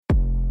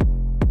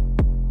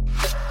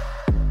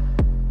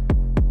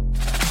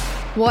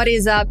What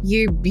is up,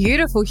 you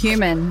beautiful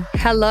human?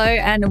 Hello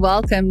and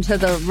welcome to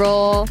the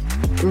Raw,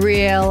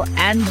 Real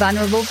and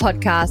Vulnerable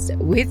podcast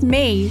with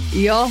me,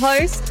 your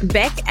host,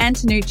 Beck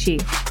Antonucci.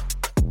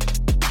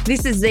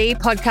 This is the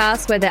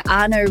podcast where there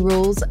are no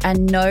rules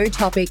and no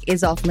topic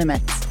is off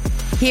limits.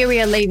 Here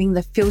we are leaving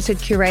the filtered,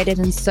 curated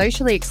and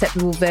socially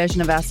acceptable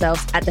version of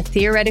ourselves at the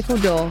theoretical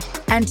door,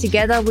 and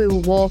together we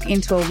will walk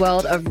into a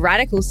world of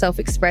radical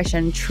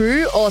self-expression,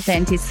 true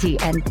authenticity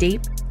and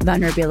deep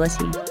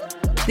vulnerability.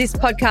 This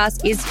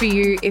podcast is for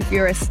you if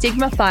you're a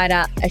stigma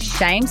fighter, a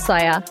shame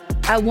slayer,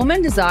 a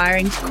woman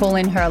desiring to call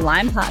in her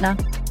aligned partner,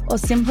 or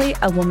simply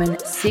a woman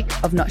sick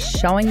of not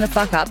showing the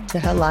fuck up to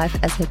her life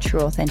as her true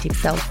authentic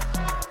self.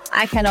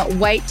 I cannot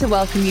wait to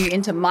welcome you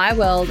into my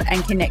world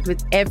and connect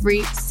with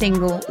every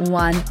single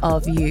one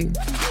of you.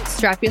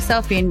 Strap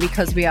yourself in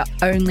because we are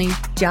only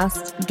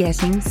just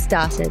getting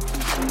started.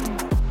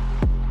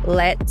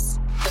 Let's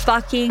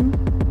fucking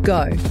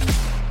go.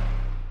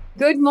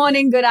 Good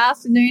morning, good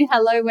afternoon,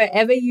 hello,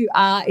 wherever you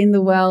are in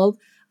the world.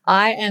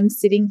 I am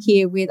sitting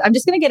here with, I'm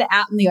just going to get it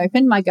out in the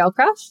open, my girl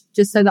crush,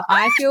 just so that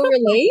I feel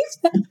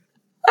relieved.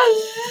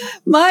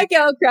 My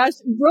girl crush,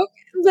 Brooke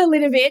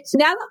Vulinovich.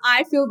 Now that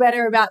I feel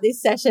better about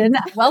this session,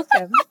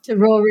 welcome to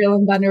Raw, Real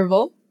and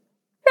Vulnerable.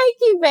 Thank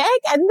you, Beck,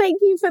 and thank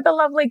you for the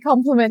lovely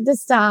compliment to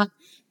start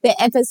the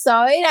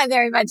episode. I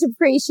very much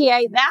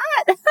appreciate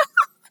that.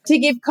 To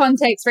give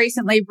context,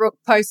 recently Brooke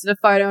posted a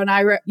photo and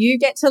I wrote, you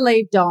get to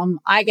leave Dom,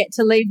 I get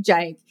to leave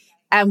Jake,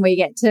 and we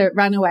get to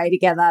run away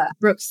together.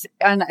 Brooke's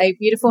on a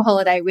beautiful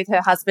holiday with her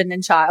husband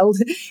and child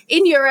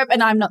in Europe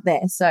and I'm not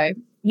there, so...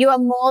 You are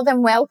more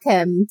than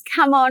welcome.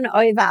 Come on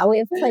over. We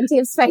have plenty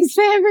of space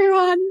for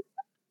everyone.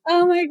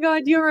 Oh my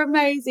God, you're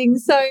amazing.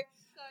 So,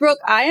 Brooke,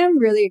 I am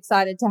really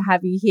excited to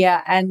have you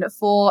here. And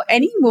for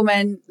any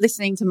woman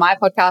listening to my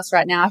podcast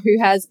right now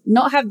who has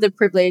not had the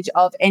privilege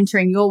of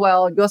entering your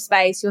world, your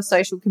space, your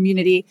social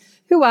community,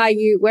 who are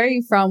you? Where are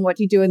you from? What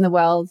do you do in the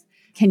world?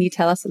 Can you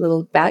tell us a little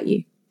about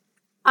you?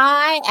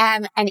 I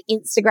am an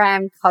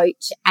Instagram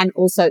coach and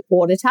also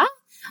auditor.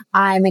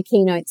 I'm a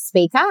keynote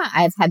speaker.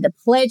 I've had the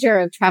pleasure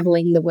of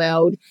traveling the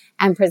world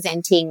and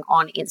presenting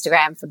on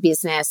Instagram for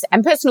business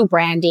and personal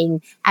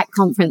branding at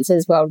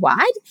conferences worldwide.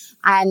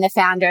 I'm the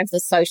founder of the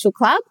Social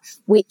Club,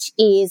 which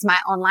is my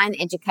online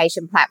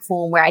education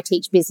platform where I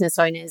teach business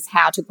owners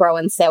how to grow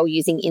and sell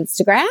using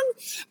Instagram.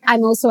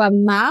 I'm also a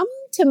mum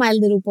to my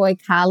little boy,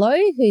 Carlo,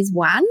 who's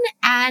 1,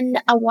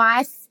 and a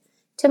wife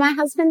to my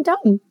husband,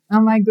 Dom.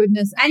 Oh my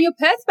goodness. And you're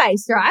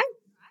Perth-based, right?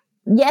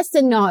 Yes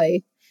and no.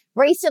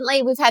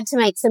 Recently, we've had to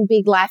make some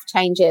big life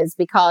changes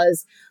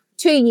because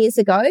 2 years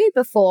ago,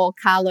 before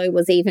Carlo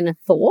was even a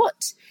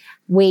thought,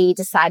 we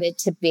decided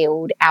to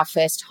build our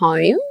first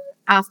home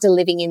after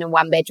living in a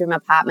 1-bedroom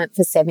apartment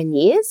for 7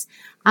 years.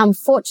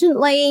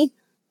 Unfortunately,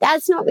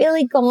 that's not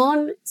really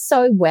gone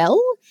so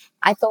well.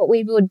 I thought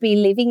we would be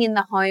living in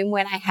the home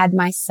when I had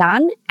my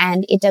son,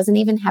 and it doesn't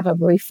even have a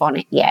roof on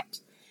it yet.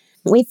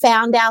 We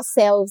found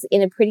ourselves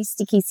in a pretty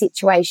sticky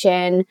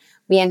situation.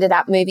 We ended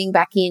up moving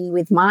back in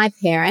with my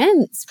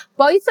parents.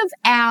 Both of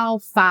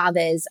our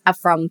fathers are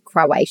from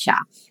Croatia.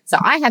 So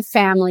I have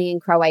family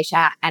in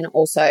Croatia and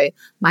also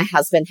my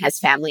husband has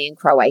family in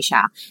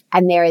Croatia.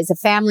 And there is a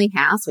family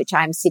house, which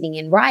I'm sitting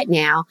in right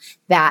now,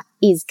 that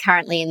is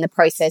currently in the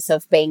process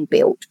of being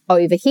built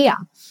over here.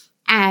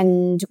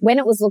 And when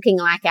it was looking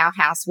like our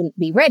house wouldn't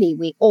be ready,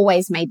 we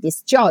always made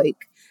this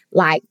joke.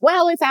 Like,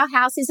 well, if our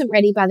house isn't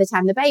ready by the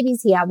time the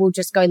baby's here, we'll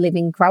just go live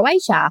in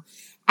Croatia.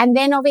 And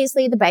then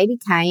obviously the baby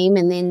came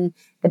and then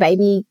the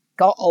baby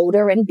got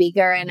older and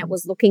bigger and it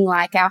was looking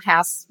like our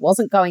house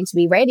wasn't going to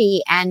be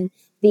ready. And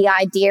the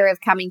idea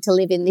of coming to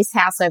live in this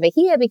house over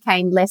here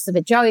became less of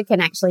a joke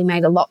and actually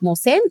made a lot more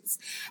sense.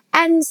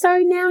 And so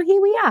now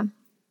here we are.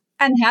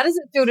 And how does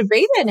it feel to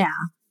be there now?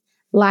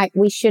 Like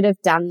we should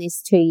have done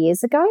this 2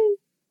 years ago.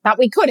 But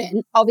we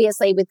couldn't,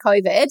 obviously, with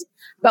COVID.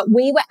 But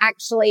we were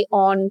actually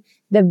on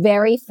the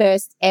very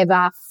first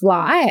ever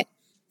flight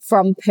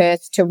from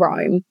Perth to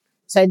Rome.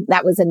 So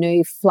that was a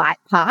new flight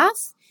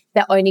pass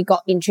that only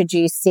got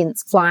introduced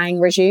since flying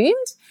resumed.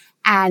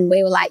 And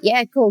we were like,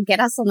 yeah, cool, get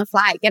us on the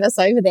flight, get us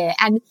over there.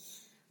 And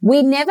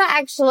we never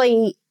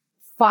actually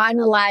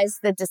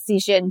finalized the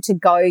decision to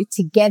go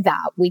together.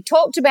 We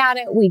talked about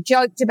it. We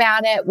joked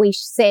about it. We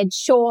said,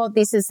 sure,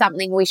 this is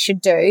something we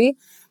should do.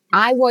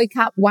 I woke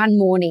up one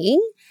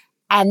morning,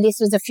 and this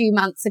was a few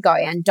months ago,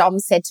 and Dom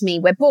said to me,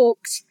 we're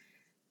booked.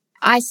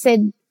 I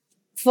said,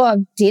 for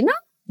dinner?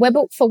 We're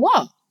booked for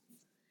what?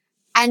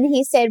 And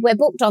he said, we're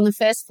booked on the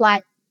first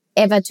flight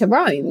ever to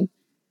Rome.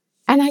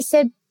 And I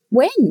said,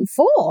 when?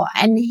 For?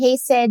 And he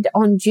said,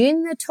 on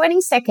June the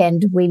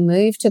 22nd, we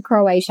moved to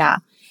Croatia.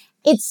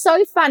 It's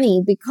so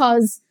funny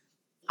because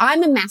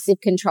I'm a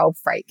massive control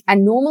freak,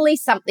 and normally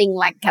something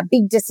like a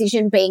big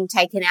decision being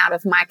taken out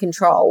of my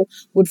control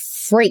would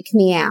freak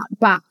me out.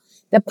 But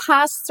the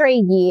past 3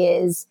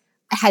 years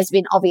has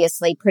been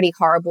obviously pretty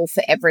horrible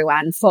for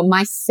everyone. For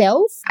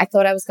myself, I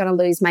thought I was going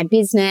to lose my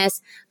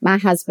business. My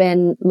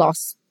husband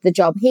lost the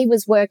job he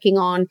was working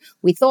on.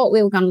 We thought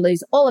we were going to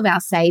lose all of our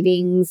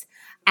savings.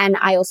 And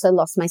I also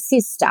lost my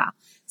sister.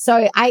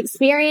 So I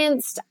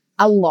experienced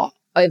a lot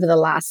over the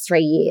last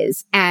 3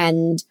 years.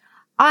 And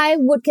I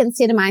would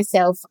consider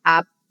myself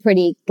a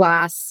pretty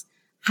glass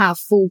half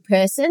full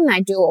person. I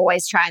do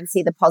always try and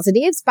see the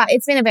positives, but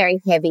it's been a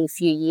very heavy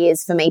few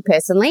years for me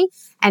personally.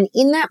 And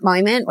in that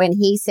moment when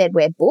he said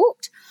we're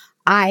booked,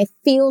 I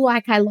feel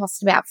like I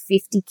lost about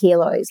 50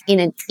 kilos in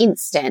an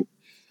instant.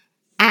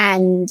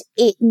 And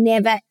it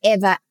never,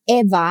 ever,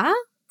 ever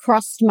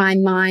crossed my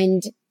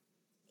mind,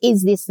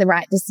 is this the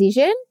right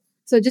decision?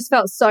 So it just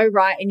felt so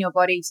right in your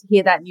body to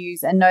hear that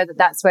news and know that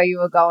that's where you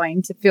were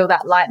going, to feel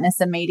that lightness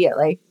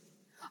immediately.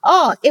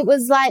 Oh, it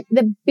was like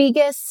the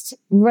biggest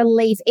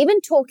relief.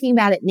 Even talking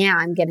about it now,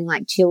 I'm getting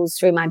like chills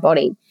through my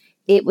body.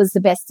 It was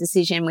the best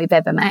decision we've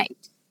ever made.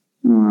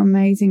 Oh,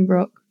 amazing,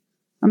 Brooke.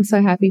 I'm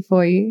so happy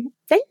for you.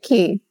 Thank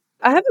you.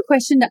 I have a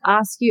question to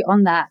ask you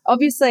on that.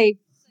 Obviously,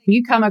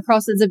 you come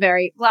across as a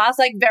very glass,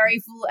 like very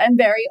full and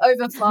very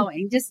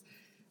overflowing. Just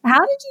how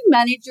did you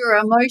manage your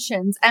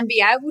emotions and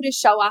be able to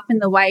show up in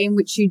the way in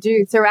which you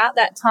do throughout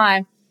that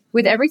time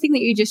with everything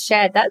that you just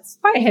shared? That's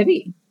quite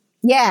heavy.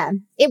 Yeah,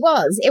 it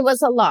was. It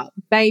was a lot.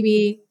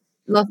 Baby,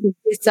 loss of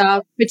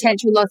sister,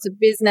 potential loss of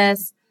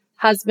business,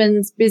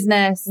 husband's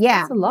business.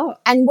 Yeah. That's a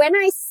lot. And when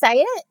I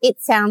say it,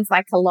 it sounds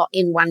like a lot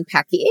in one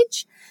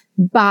package,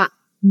 but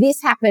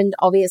this happened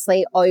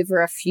obviously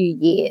over a few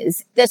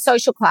years. The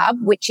social club,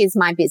 which is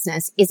my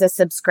business, is a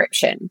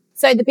subscription.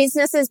 So the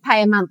businesses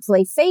pay a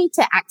monthly fee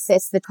to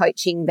access the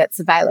coaching that's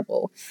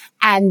available.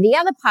 And the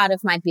other part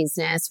of my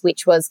business,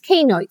 which was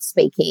keynote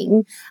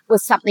speaking,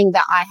 was something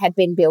that I had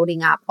been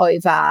building up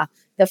over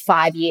the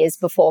 5 years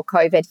before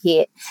COVID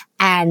hit.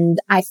 And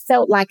I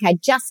felt like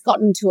I'd just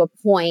gotten to a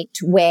point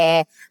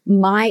where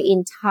my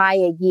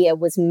entire year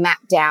was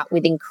mapped out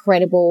with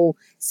incredible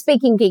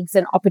speaking gigs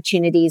and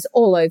opportunities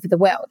all over the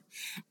world.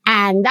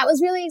 And that was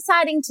really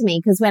exciting to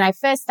me because when I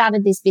first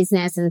started this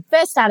business and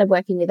first started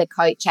working with a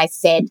coach, I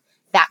said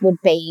that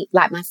would be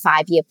like my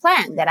 5-year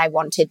plan, that I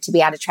wanted to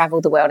be able to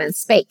travel the world and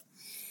speak.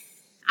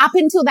 Up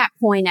until that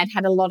point, I'd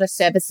had a lot of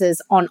services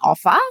on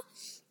offer,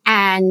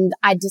 and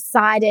I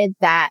decided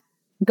that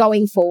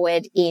going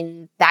forward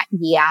in that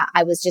year,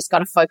 I was just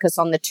going to focus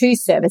on the 2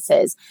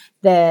 services,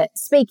 the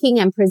speaking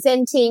and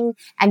presenting,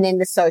 and then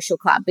the social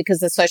club, because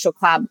the social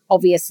club,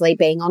 obviously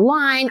being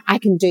online, I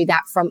can do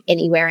that from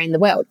anywhere in the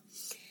world.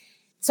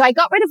 So I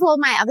got rid of all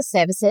my other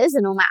services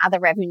and all my other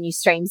revenue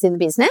streams in the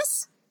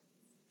business.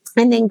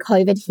 And then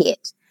COVID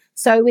hit.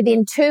 So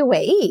within 2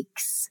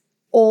 weeks,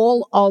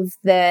 all of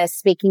the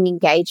speaking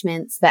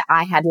engagements that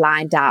I had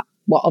lined up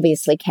were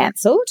obviously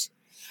cancelled.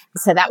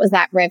 So that was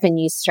that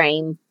revenue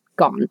stream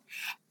gone.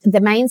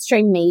 The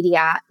mainstream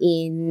media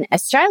in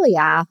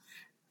Australia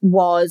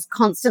was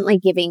constantly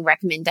giving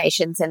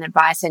recommendations and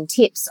advice and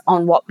tips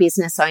on what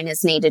business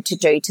owners needed to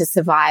do to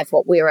survive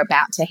what we were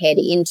about to head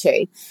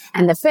into.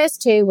 And the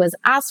first 2 was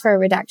ask for a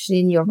reduction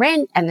in your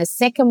rent, and the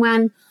second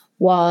one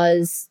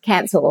was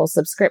cancel all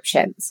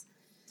subscriptions.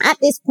 At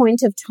this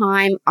point of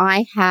time,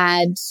 I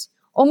had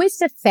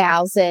almost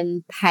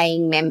 1,000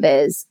 paying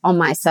members on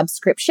my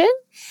subscription.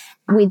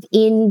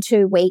 Within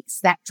 2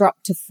 weeks, that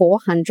dropped to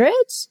 400.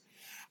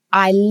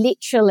 I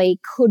literally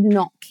could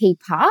not keep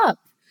up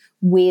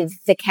with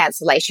the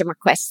cancellation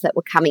requests that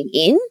were coming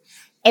in.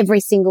 Every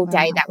single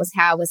day, that was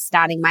how I was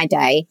starting my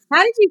day.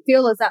 How did you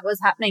feel as that was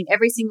happening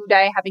every single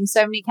day, having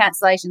so many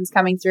cancellations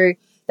coming through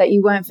that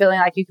you weren't feeling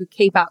like you could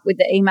keep up with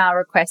the email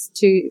request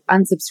to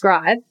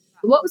unsubscribe?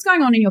 What was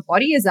going on in your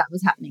body as that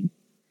was happening?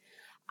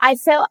 I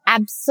felt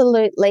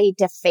absolutely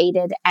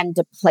defeated and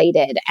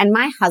depleted. And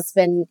my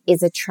husband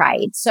is a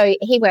trade. So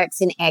he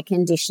works in air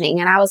conditioning,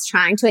 and I was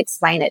trying to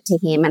explain it to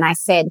him. And I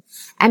said,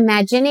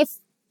 imagine if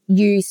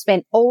you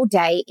spent all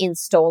day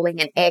installing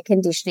an air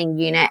conditioning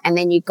unit and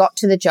then you got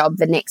to the job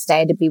the next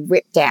day to be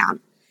ripped down.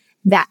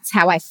 That's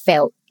how I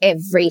felt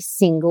every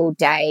single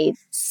day,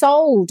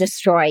 soul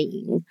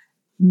destroying.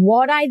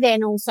 What I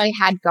then also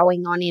had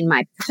going on in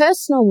my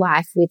personal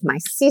life with my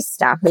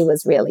sister, who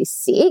was really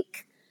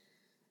sick,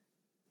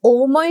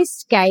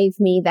 almost gave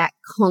me that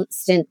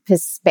constant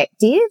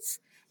perspective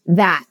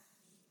that,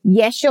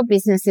 yes, your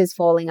business is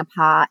falling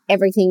apart.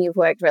 Everything you've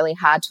worked really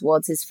hard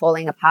towards is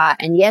falling apart.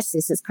 And yes,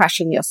 this is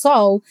crushing your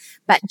soul.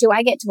 But do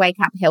I get to wake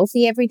up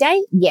healthy every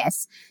day?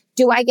 Yes.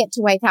 Do I get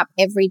to wake up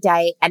every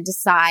day and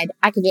decide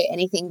I can do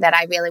anything that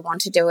I really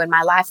want to do in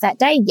my life that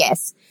day?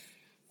 Yes.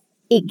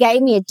 It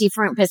gave me a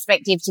different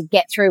perspective to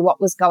get through what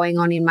was going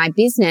on in my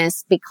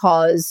business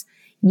because,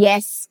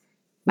 yes,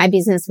 my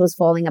business was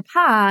falling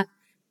apart,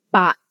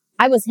 but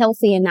I was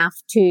healthy enough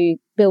to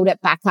build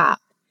it back up.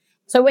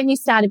 So when you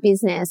start a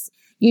business,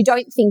 you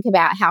don't think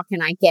about how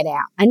can I get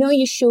out. I know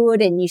you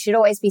should, and you should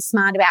always be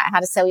smart about how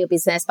to sell your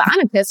business, but I'm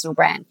a personal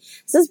brand.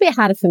 So it's a bit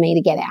harder for me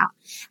to get out.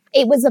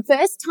 It was the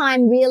first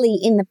time really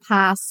in the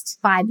past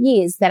 5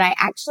 years that I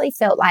actually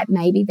felt like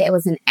maybe there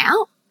was an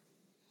out.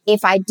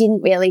 if I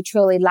didn't really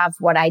truly love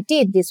what I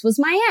did, this was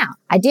my out.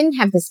 I didn't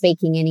have the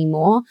speaking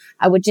anymore.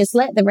 I would just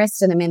let the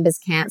rest of the members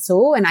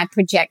cancel, and I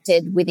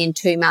projected within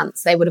 2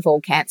 months they would have all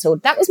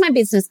cancelled. That was my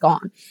business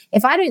gone.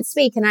 If I don't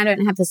speak and I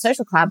don't have the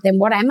social club, then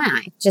what am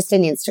I? Just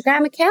an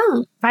Instagram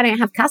account. If I don't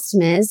have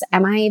customers,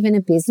 am I even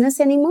a business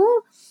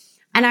anymore?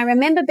 And I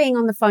remember being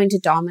on the phone to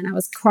Dom, and I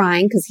was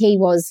crying because he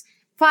was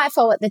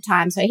FIFO at the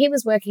time. So he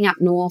was working up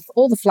north.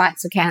 All the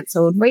flights were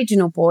cancelled.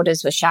 Regional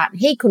borders were shut.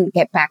 He couldn't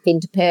get back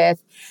into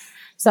Perth.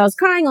 So I was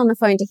crying on the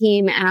phone to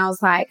him, and I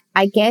was like,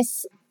 I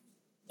guess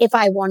if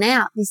I want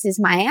out, this is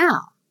my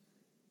out.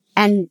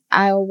 And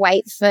I'll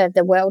wait for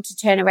the world to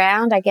turn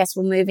around. I guess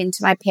we'll move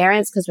into my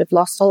parents because we've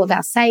lost all of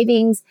our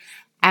savings,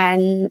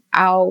 and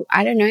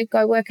I don't know,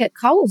 go work at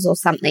Coles or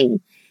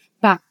something.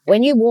 But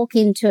when you walk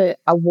into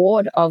a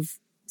ward of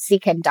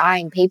sick and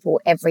dying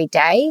people every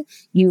day,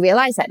 you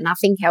realize that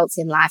nothing else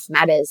in life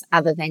matters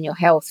other than your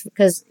health,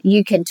 because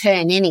you can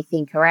turn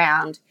anything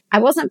around. I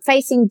wasn't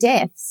facing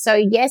death. So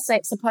yes, I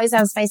suppose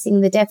I was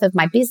facing the death of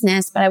my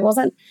business, but I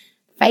wasn't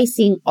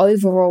facing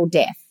overall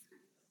death.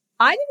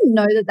 I didn't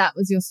know that that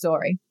was your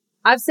story.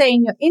 I've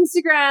seen your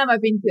Instagram.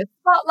 I've been to your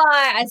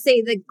spotlight. I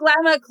see the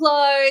glamour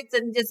clothes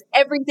and just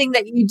everything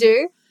that you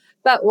do.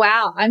 But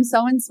wow, I'm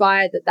so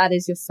inspired that that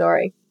is your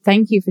story.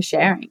 Thank you for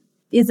sharing.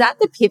 Is that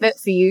the pivot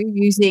for you,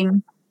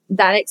 using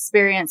that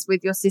experience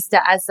with your sister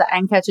as the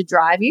anchor to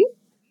drive you?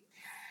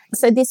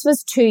 So this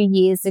was 2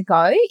 years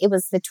ago. It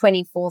was the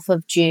 24th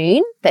of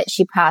June that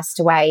she passed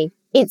away.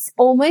 It's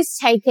almost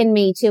taken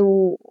me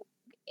to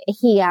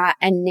here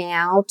and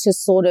now to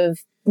sort of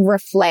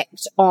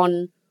reflect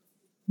on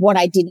what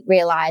I didn't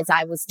realize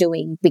I was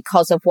doing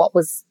because of what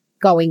was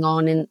going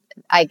on, and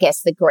I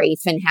guess the grief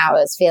and how I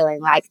was feeling.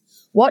 Like,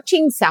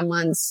 watching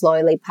someone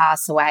slowly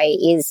pass away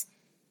is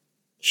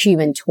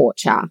human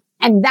torture.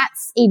 And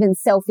that's even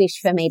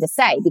selfish for me to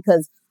say,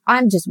 because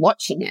I'm just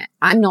watching it.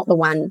 I'm not the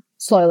one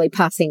slowly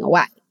passing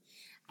away.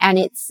 And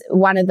it's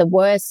one of the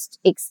worst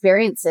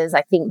experiences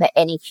I think that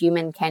any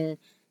human can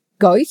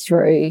go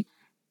through.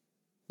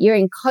 You're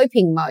in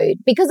coping mode,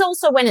 because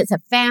also when it's a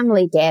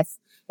family death,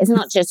 it's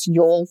not just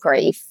your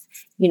grief.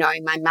 You know,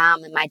 my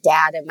mum and my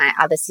dad and my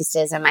other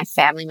sisters and my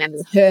family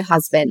members, her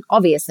husband,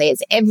 obviously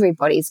it's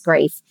everybody's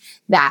grief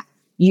that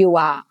you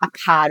are a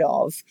part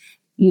of.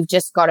 You've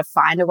just got to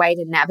find a way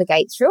to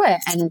navigate through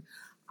it. And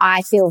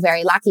I feel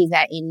very lucky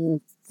that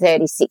in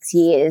 36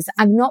 years,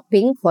 I've not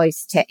been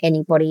close to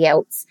anybody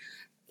else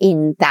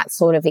in that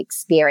sort of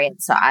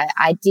experience. So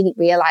I didn't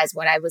realize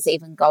what I was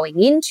even going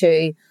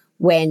into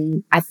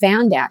when I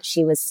found out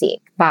she was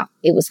sick, but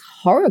it was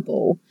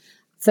horrible.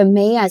 For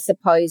me, I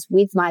suppose,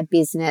 with my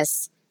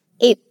business,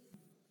 it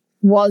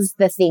was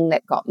the thing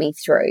that got me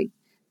through,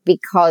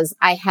 because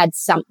I had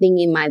something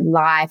in my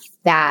life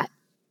that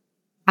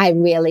I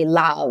really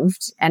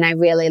loved and I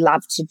really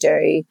loved to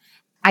do.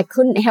 I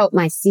couldn't help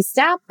my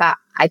sister, but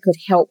I could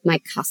help my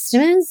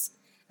customers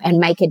and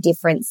make a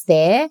difference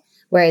there.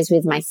 Whereas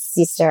with my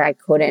sister, I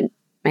couldn't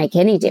make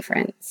any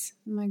difference.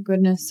 Oh my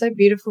goodness. So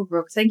beautiful,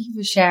 Brooke. Thank you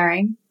for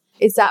sharing.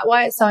 Is that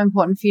why it's so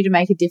important for you to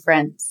make a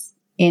difference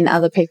in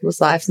other people's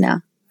lives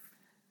now?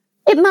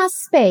 It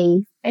must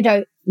be. I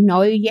don't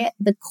know yet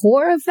the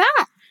core of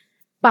that,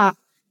 but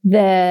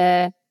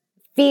the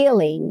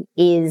feeling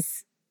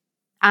is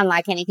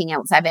unlike anything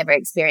else I've ever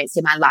experienced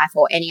in my life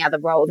or any other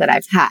role that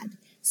I've had.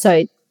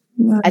 So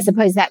I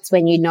suppose that's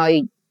when you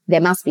know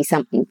there must be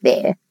something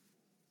there.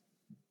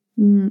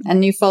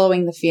 And you're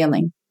following the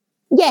feeling.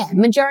 Yeah.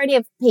 Majority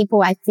of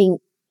people, I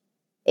think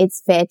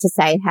it's fair to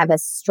say, have a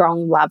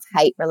strong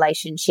love-hate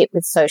relationship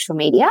with social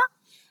media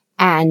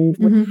and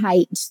would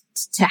hate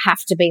to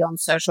have to be on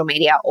social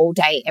media all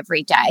day,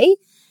 every day.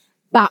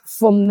 But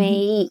for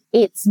me,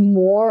 it's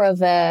more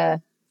of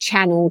a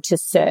channel to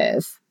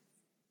serve.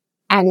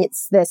 And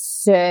it's the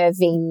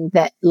serving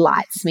that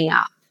lights me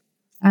up.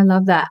 I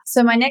love that.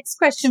 So my next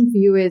question for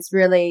you is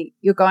really,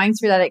 you're going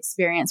through that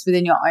experience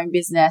within your own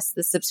business.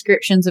 The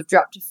subscriptions have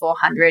dropped to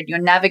 400. You're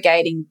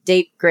navigating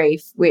deep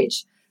grief,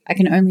 which I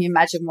can only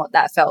imagine what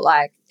that felt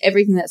like.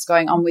 Everything that's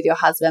going on with your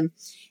husband.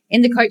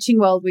 In the coaching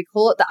world, we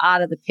call it the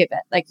art of the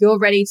pivot. Like, you're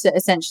ready to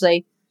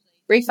essentially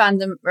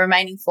refund the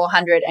remaining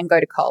 400 and go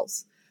to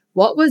Coles.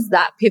 What was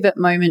that pivot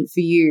moment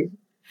for you?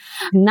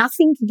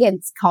 Nothing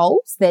against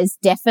Coles. There's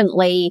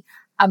definitely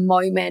a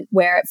moment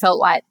where it felt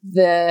like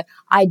the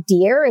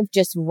idea of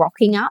just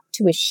rocking up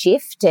to a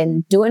shift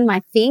and doing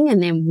my thing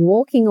and then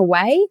walking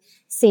away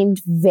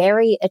seemed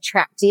very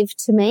attractive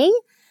to me.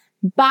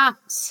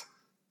 But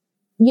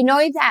you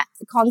know that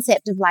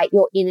concept of like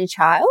your inner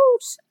child?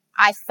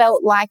 I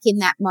felt like in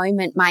that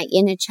moment, my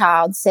inner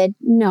child said,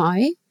 no,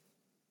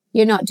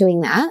 you're not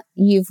doing that.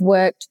 You've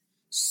worked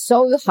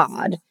so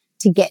hard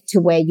to get to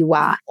where you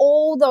are.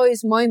 All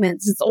those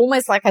moments, it's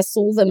almost like I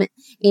saw them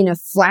in a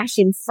flash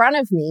in front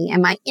of me,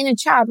 and my inner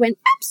child went,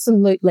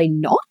 absolutely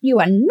not. You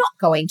are not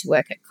going to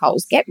work at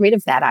Coles. Get rid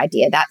of that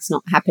idea. That's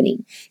not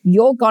happening.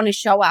 You're going to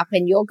show up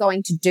and you're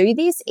going to do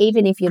this,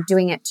 even if you're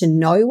doing it to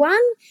no one,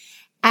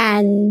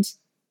 and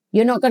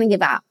you're not going to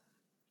give up.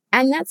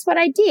 And that's what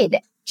I did.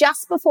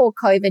 just before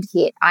COVID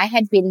hit, I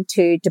had been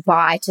to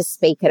Dubai to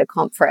speak at a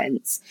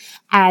conference,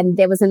 and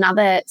there was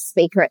another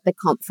speaker at the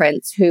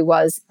conference who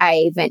was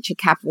a venture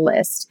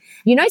capitalist.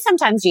 You know,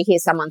 sometimes you hear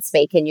someone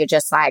speak and you're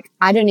just like,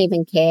 I don't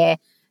even care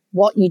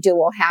what you do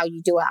or how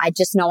you do it. I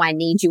just know I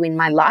need you in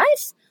my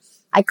life.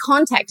 I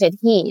contacted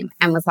him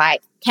and was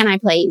like, can I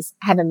please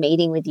have a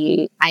meeting with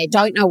you? I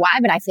don't know why,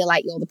 but I feel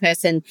like you're the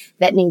person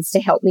that needs to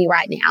help me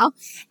right now.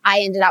 I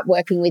ended up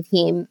working with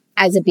him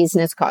as a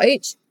business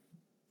coach.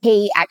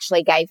 He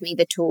actually gave me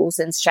the tools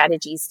and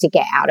strategies to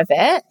get out of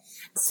it,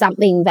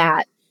 something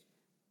that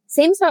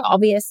seems so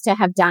obvious to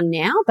have done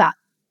now, but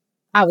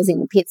I was in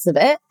the pits of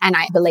it, and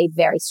I believe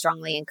very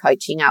strongly in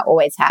coaching. I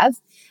always have.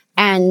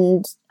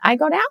 And I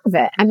got out of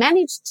it. I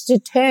managed to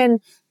turn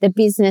the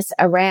business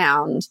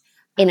around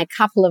in a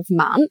couple of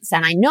months.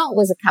 And I know it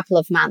was a couple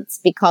of months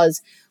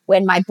because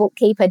when my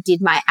bookkeeper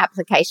did my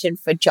application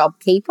for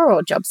JobKeeper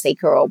or Job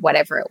Seeker or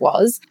whatever it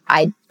was,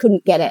 I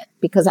couldn't get it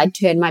because I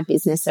turned my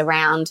business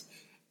around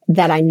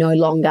that I no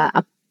longer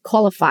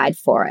qualified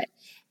for it.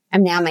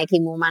 I'm now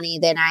making more money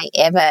than I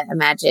ever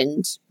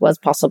imagined was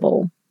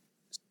possible.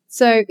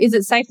 So is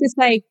it safe to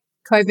say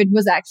COVID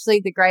was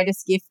actually the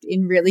greatest gift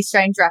in really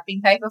strange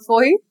wrapping paper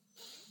for you?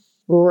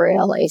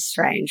 Really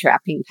strange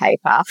wrapping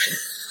paper.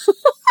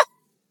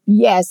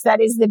 Yes, that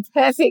is the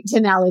perfect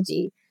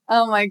analogy.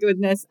 Oh my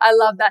goodness. I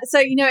love that. So,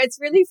 you know, it's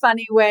really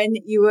funny when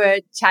you were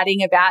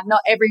chatting about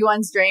not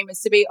everyone's dream is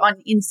to be on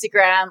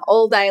Instagram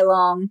all day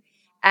long.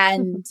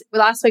 And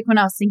last week when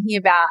I was thinking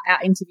about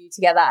our interview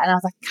together, and I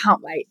was like,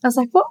 can't wait. I was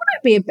like, what would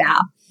it be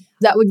about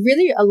that would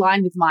really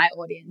align with my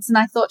audience? And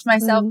I thought to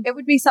myself, it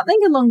would be something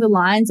along the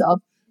lines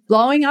of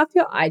blowing up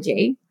your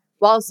IG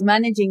whilst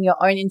managing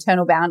your own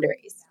internal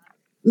boundaries.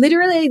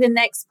 Literally the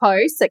next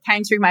post that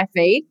came through my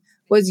feed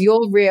was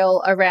your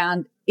reel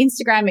around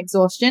Instagram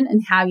exhaustion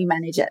and how you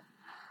manage it.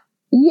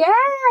 Yeah,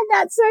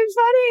 that's so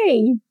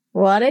funny.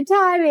 What a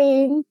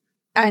timing.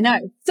 I know.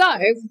 So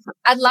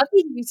I'd love to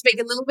hear you speak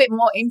a little bit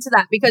more into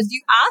that, because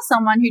you are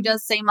someone who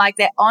does seem like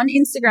they're on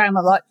Instagram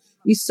a lot.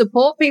 You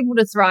support people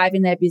to thrive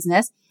in their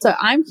business. So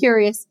I'm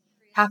curious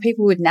how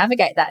people would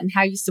navigate that and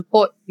how you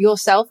support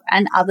yourself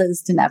and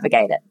others to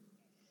navigate it.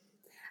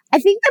 I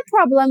think the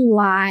problem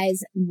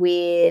lies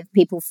with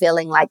people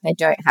feeling like they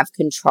don't have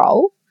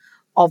control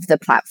of the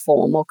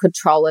platform or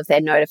control of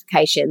their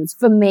notifications.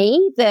 For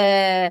me,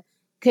 the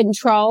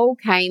control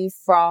came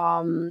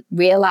from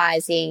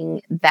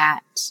realizing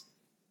that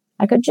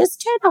I could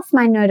just turn off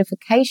my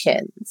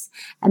notifications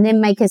and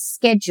then make a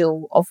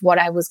schedule of what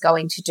I was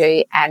going to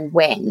do and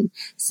when,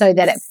 so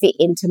that it fit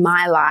into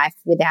my life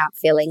without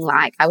feeling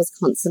like I was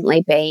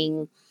constantly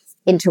being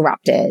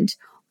interrupted.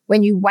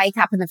 When you wake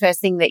up and the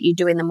first thing that you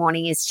do in the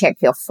morning is check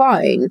your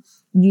phone,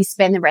 you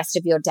spend the rest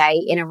of your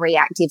day in a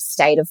reactive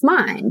state of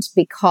mind,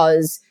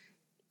 because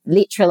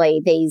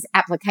literally these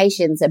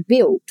applications are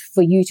built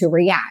for you to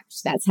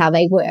react. That's how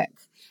they work.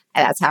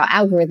 And that's how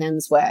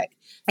algorithms work.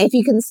 If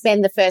you can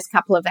spend the first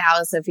couple of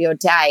hours of your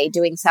day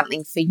doing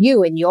something for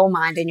you and your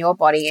mind and your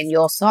body and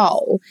your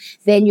soul,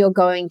 then you're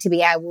going to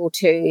be able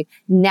to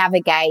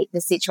navigate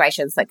the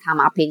situations that come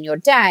up in your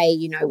day,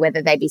 you know,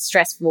 whether they be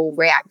stressful,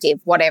 reactive,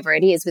 whatever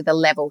it is, with a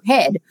level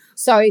head.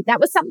 So that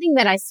was something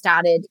that I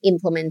started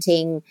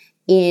implementing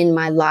in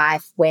my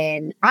life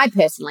when I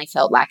personally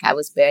felt like I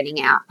was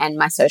burning out and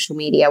my social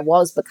media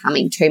was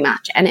becoming too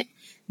much. And it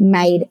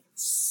made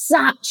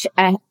such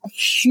a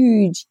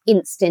huge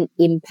instant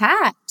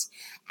impact.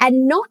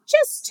 And not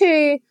just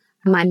to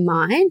my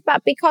mind,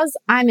 but because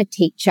I'm a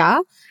teacher,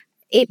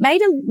 it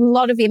made a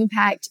lot of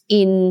impact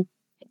in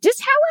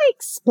just how I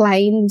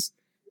explained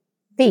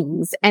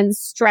things and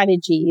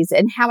strategies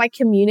and how I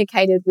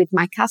communicated with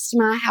my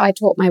customer, how I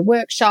taught my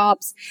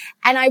workshops.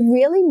 And I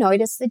really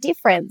noticed the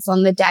difference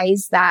on the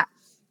days that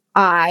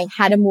I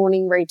had a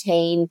morning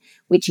routine,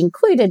 which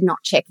included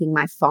not checking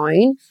my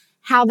phone,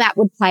 how that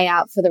would play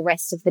out for the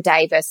rest of the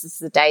day versus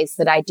the days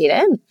that I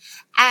didn't.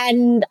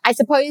 And I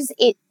suppose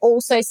it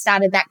also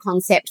started that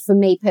concept for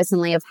me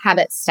personally of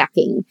habit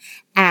stacking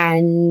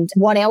and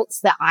what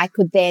else that I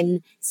could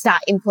then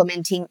start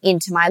implementing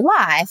into my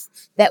life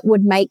that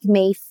would make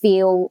me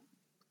feel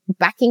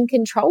back in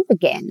control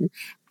again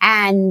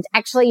and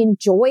actually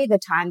enjoy the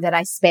time that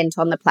I spent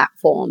on the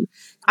platform.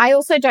 I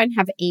also don't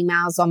have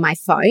emails on my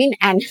phone,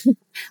 and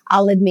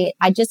I'll admit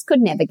I just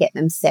could never get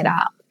them set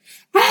up.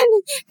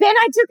 And then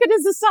I took it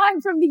as a sign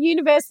from the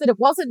universe that it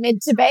wasn't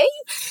meant to be.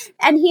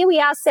 And here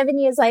we are 7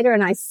 years later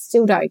and I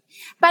still don't.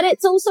 But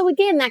it's also,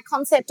 again, that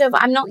concept of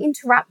I'm not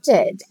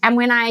interrupted. And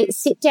when I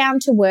sit down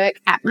to work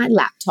at my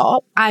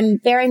laptop, I'm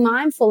very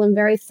mindful and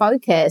very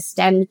focused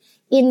and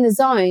in the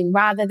zone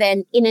rather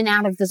than in and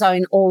out of the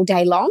zone all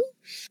day long.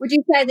 Would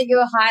you say that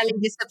you're highly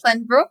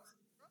disciplined, Brooke?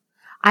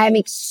 I am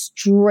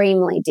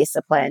extremely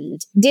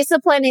disciplined.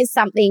 Discipline is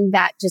something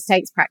that just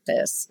takes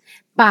practice.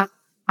 But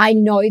I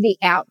know the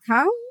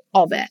outcome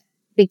of it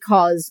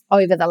because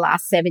over the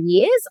last 7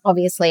 years,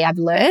 obviously I've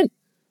learned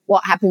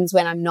what happens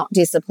when I'm not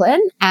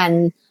disciplined,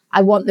 and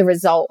I want the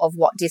result of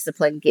what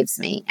discipline gives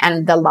me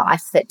and the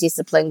life that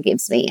discipline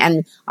gives me.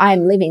 And I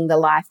am living the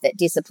life that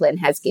discipline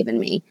has given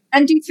me.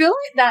 And do you feel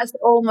like that's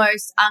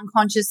almost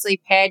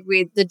unconsciously paired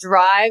with the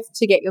drive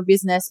to get your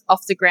business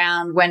off the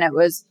ground when it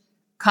was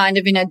kind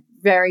of in a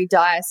very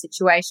dire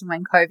situation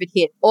when COVID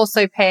hit,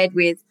 also paired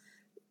with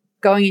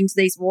going into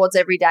these wards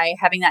every day,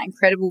 having that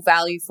incredible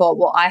value for,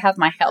 well, I have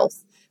my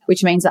health,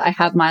 which means that I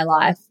have my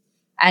life.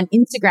 And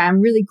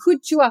Instagram really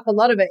could chew up a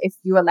lot of it if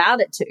you allowed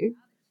it to.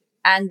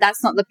 And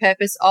that's not the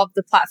purpose of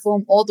the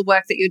platform or the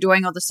work that you're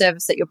doing or the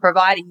service that you're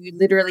providing. You're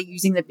literally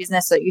using the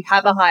business so that you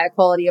have a higher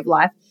quality of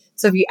life.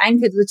 So if you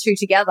anchored the two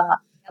together,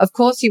 of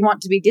course you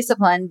want to be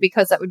disciplined,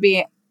 because that would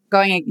be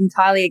going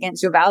entirely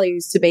against your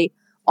values to be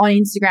on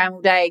Instagram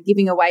all day,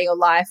 giving away your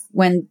life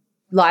when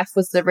life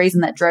was the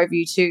reason that drove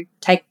you to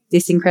take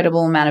this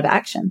incredible amount of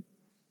action.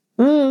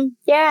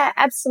 Yeah,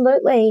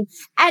 absolutely.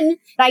 And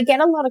I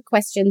get a lot of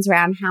questions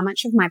around how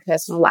much of my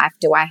personal life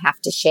do I have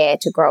to share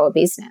to grow a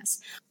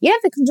business? You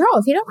have the control.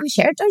 If you don't want to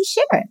share it, don't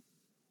share it.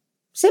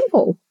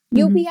 Simple.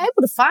 You'll be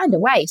able to find a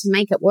way to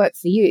make it work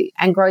for you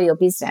and grow your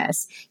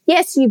business.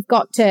 Yes, you've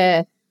got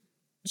to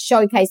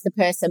showcase the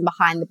person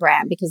behind the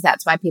brand, because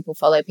that's why people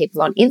follow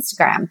people on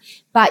Instagram.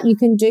 But you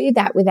can do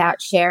that without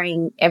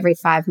sharing every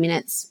 5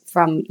 minutes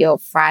from your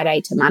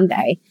Friday to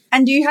Monday.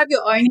 And do you have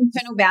your own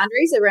internal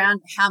boundaries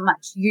around how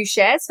much you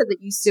share so that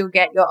you still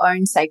get your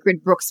own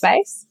sacred Brooke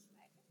space?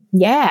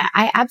 Yeah,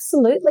 I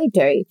absolutely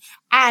do.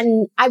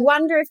 And I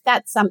wonder if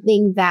that's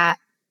something that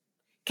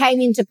came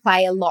into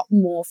play a lot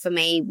more for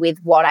me with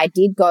what I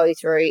did go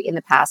through in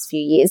the past few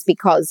years,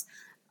 because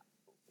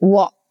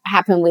what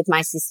happened with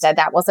my sister,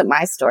 that wasn't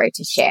my story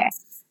to share.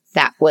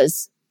 That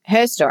was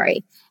her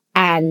story.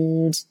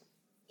 And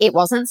it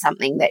wasn't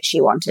something that she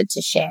wanted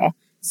to share.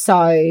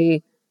 So,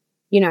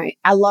 you know,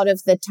 a lot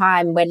of the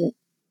time when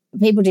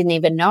people didn't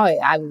even know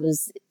I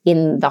was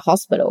in the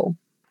hospital,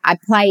 I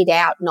played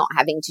out not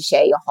having to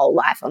share your whole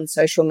life on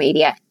social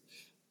media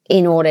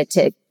in order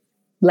to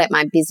let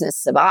my business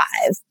survive.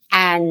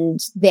 And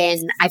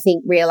then I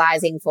think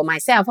realizing for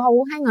myself, oh,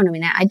 well, hang on a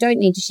minute, I don't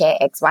need to share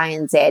X, Y,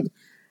 and Z,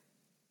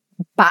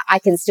 but I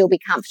can still be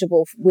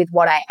comfortable with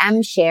what I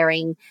am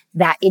sharing,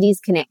 that it is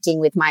connecting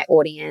with my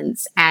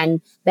audience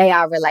and they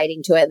are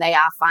relating to it, they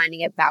are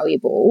finding it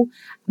valuable,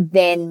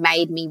 then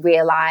made me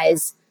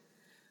realize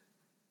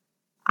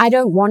I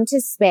don't want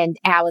to spend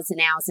hours and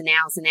hours and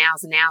hours and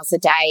hours and hours a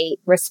day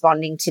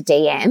responding to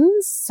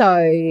DMs.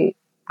 So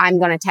I'm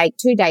going to take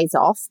 2 days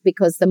off,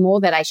 because the more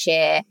that I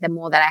share, the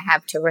more that I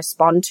have to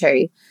respond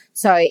to.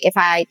 So if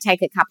I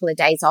take a couple of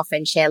days off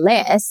and share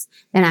less,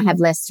 then I have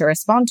less to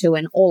respond to,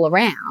 and all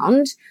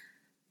around,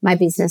 my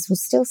business will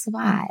still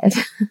survive.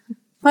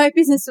 My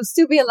business will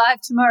still be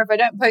alive tomorrow if I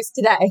don't post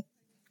today.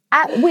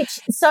 Which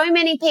so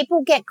many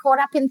people get caught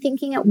up in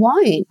thinking it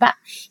won't, but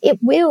it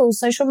will.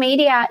 Social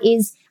media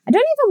is, I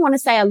don't even want to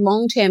say a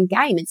long-term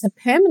game. It's a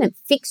permanent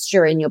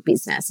fixture in your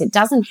business. It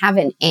doesn't have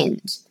an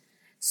end.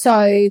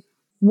 So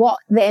what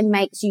then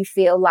makes you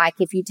feel like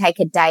if you take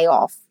a day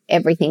off,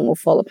 everything will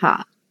fall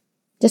apart?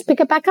 Just pick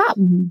it back up.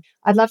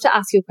 I'd love to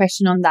ask you a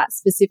question on that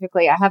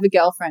specifically. I have a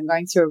girlfriend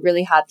going through a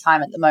really hard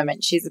time at the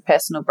moment. She's a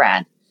personal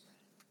brand,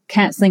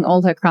 cancelling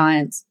all her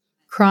clients,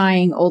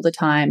 crying all the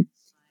time,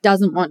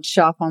 doesn't want to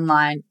show up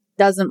online,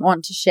 doesn't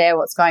want to share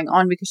what's going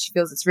on because she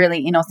feels it's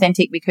really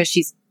inauthentic because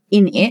she's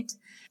in it.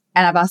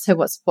 And I've asked her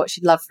what support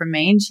she'd love from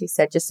me, and she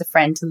said just a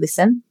friend to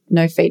listen,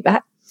 no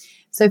feedback.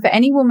 So for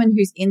any woman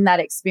who's in that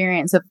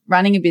experience of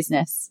running a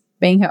business,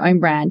 being her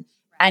own brand,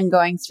 and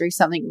going through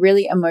something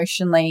really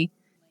emotionally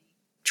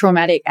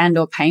traumatic and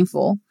or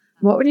painful,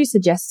 what would you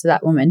suggest to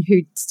that woman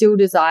who still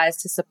desires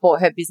to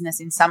support her business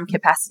in some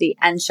capacity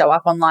and show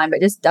up online but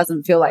just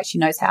doesn't feel like she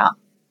knows how?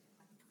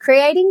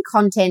 Creating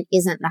content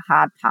isn't the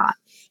hard part.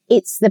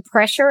 It's the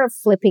pressure of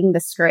flipping the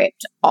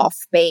script off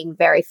being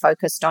very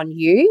focused on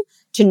you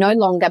to no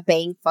longer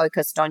being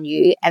focused on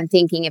you and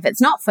thinking if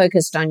it's not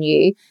focused on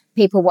you,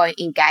 people won't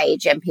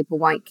engage and people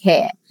won't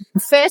care.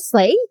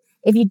 Firstly,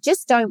 if you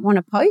just don't want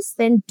to post,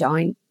 then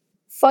don't.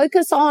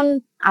 Focus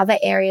on other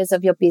areas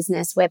of your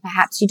business where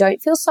perhaps you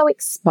don't feel so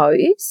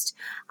exposed.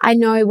 I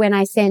know when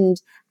I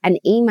send an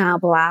email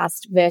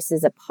blast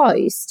versus a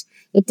post,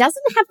 it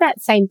doesn't have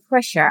that same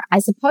pressure, I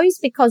suppose,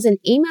 because an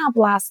email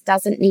blast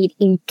doesn't need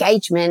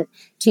engagement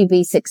to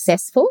be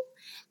successful.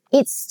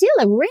 It's still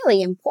a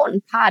really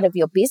important part of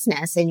your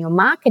business and your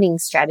marketing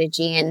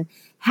strategy and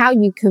how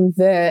you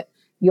convert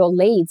your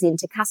leads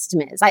into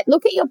customers. Like,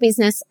 look at your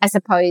business, I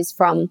suppose,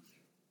 from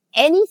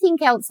anything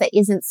else that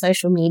isn't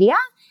social media.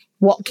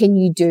 What can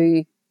you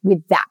do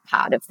with that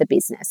part of the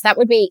business? That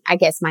would be, I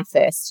guess, my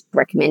first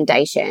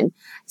recommendation.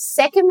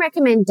 Second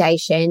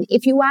recommendation,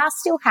 if you are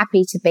still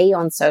happy to be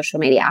on social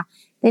media,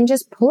 then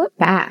just pull it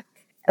back.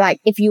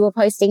 Like, if you were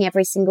posting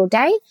every single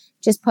day,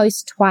 just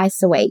post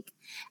twice a week.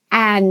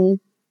 And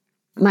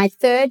my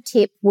third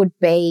tip would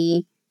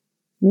be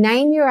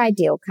name your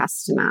ideal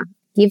customer.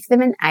 give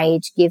them an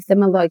age, give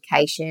them a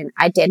location,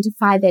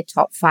 identify their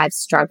top 5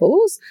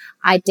 struggles,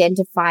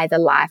 identify the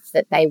life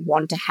that they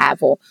want to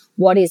have or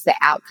what is the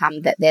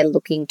outcome that they're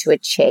looking to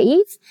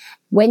achieve.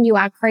 When you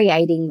are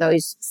creating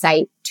those,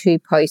 say, 2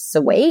 posts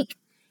a week,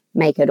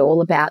 make it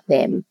all about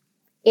them.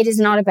 It is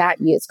not about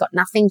you. It's got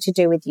nothing to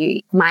do with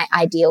you. My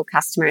ideal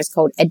customer is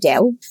called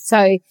Adele.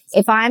 So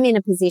if I'm in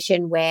a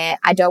position where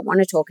I don't want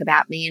to talk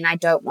about me and I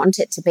don't want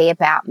it to be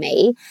about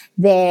me,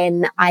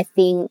 then I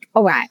think,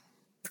 all right,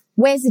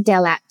 where's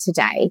Adele at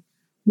today?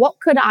 What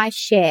could I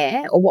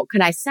share or what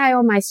could I say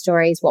on my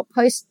stories? What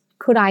post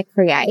could I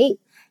create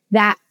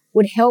that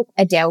would help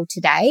Adele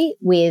today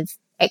with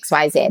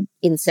XYZ?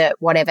 Insert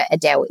whatever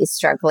Adele is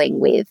struggling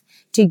with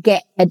to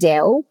get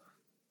Adele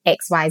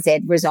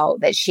XYZ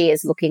result that she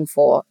is looking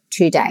for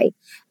today.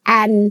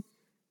 And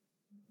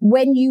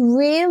when you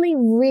really,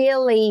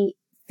 really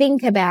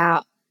think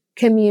about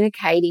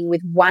communicating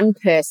with one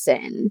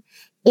person,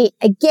 it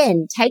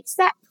again takes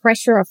that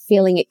pressure of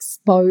feeling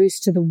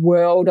exposed to the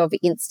world of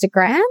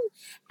Instagram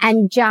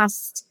and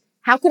just,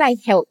 how could I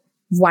help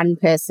one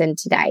person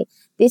today?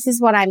 This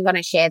is what I'm going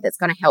to share that's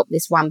going to help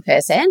this one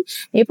person. And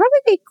you'll probably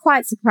be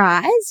quite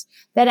surprised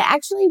that it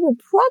actually will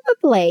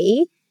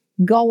probably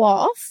go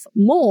off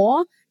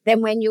more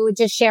than when you were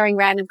just sharing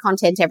random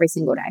content every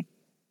single day.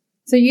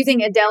 So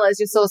using Adele as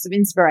your source of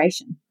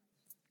inspiration.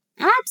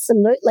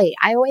 Absolutely.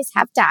 I always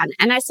have done.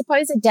 And I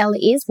suppose Adele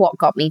is what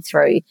got me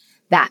through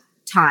that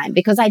time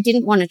because I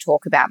didn't want to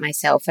talk about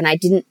myself and I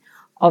didn't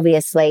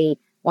obviously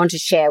want to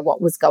share what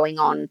was going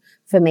on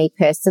for me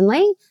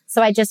personally.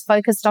 So I just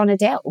focused on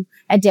Adele.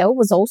 Adele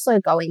was also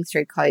going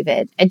through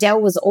COVID.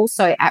 Adele was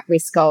also at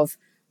risk of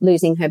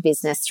losing her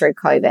business through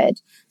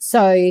COVID.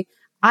 So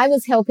I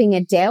was helping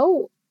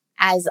Adele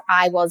as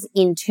I was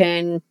in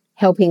turn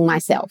helping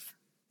myself.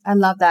 I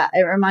love that.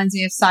 It reminds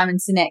me of Simon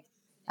Sinek.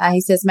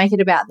 He says, make it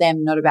about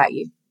them, not about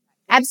you.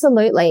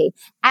 Absolutely.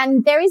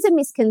 And there is a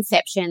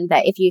misconception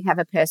that if you have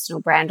a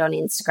personal brand on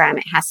Instagram,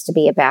 it has to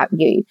be about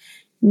you.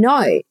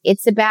 No,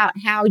 it's about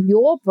how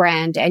your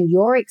brand and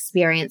your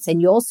experience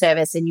and your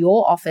service and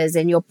your offers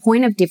and your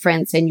point of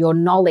difference and your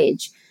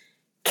knowledge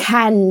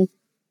can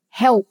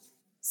help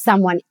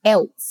someone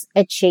else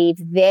achieve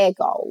their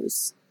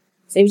goals.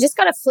 So you've just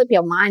got to flip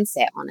your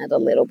mindset on it a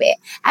little bit.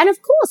 And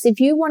of course, if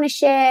you want to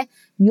share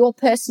your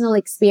personal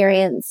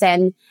experience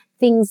and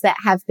things that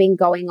have been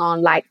going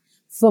on, like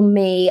for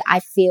me,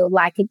 I feel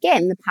like,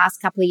 again, the past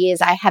couple of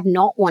years, I have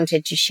not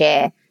wanted to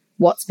share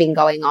what's been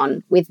going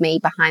on with me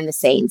behind the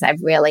scenes.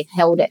 I've really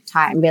held it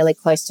tight and really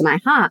close to my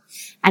heart.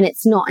 And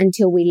it's not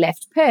until we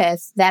left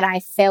Perth that I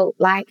felt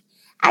like,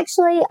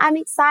 actually, I'm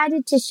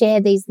excited to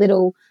share these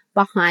little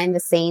behind the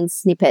scenes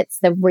snippets,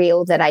 the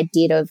reel that I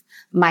did of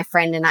my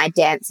friend and I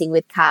dancing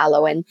with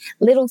Carlo and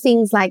little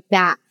things like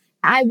that.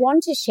 I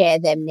want to share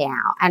them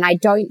now and I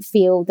don't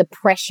feel the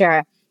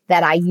pressure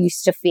that I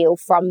used to feel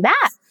from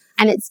that.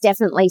 And it's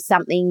definitely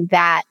something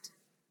that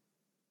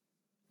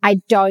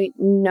I don't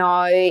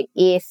know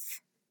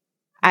if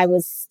I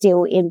was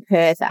still in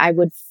Perth, I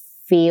would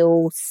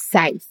feel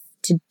safe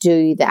to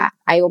do that.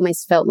 I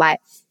almost felt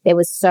like there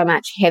was so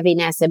much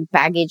heaviness and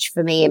baggage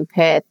for me in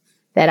Perth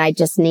that I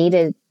just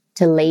needed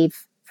to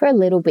leave for a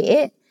little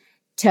bit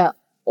to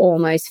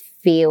almost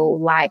feel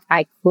like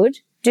I could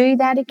do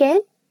that again.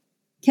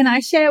 Can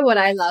I share what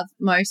I love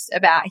most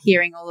about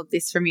hearing all of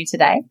this from you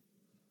today?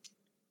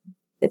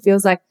 It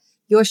feels like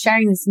you're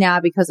sharing this now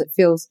because it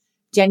feels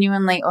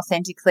genuinely,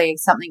 authentically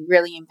something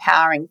really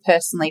empowering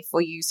personally for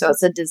you. So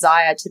it's a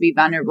desire to be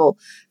vulnerable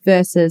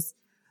versus,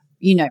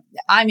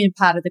 I'm in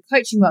part of the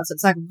coaching world. So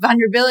it's like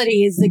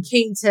vulnerability is the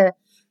key to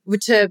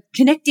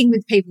connecting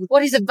with people.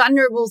 What is a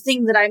vulnerable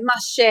thing that I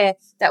must share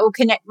that will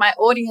connect my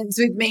audience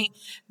with me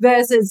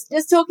versus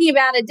just talking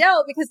about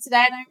Adele because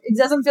today it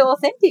doesn't feel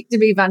authentic to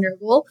be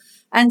vulnerable.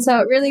 And so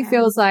it really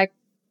feels like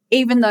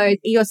even though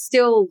you're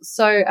still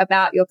so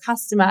about your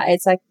customer,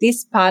 it's like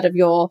this part of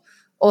your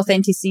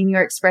authenticity in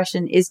your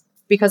expression is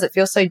because it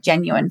feels so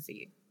genuine for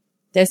you.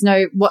 There's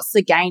no, what's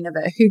the gain of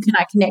it? Who can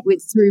I connect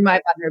with through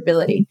my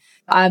vulnerability?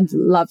 I've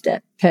loved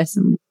it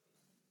personally.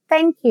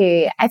 Thank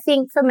you. I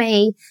think for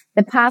me,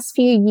 the past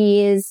few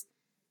years,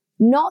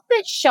 not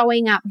that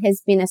showing up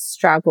has been a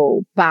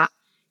struggle, but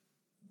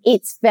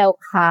it's felt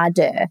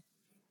harder.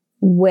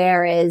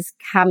 Whereas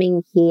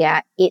coming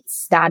here, it's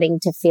starting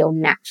to feel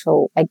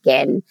natural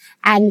again.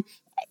 And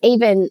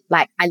even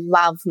like, I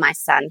love my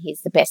son.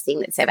 He's the best thing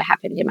that's ever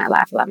happened in my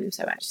life. I love him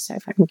so much. So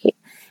fucking cute.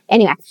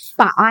 Anyway,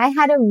 but I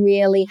had a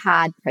really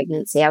hard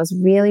pregnancy. I was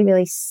really,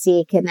 really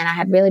sick. And then I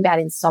had really bad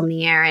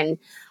insomnia. And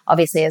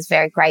obviously I was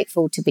very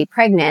grateful to be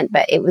pregnant,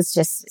 but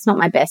it's not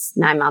my best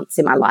 9 months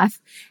in my life.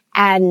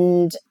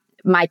 And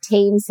my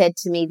team said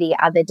to me the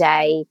other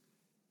day,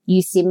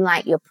 you seem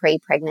like your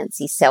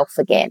pre-pregnancy self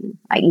again.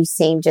 Like you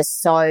seem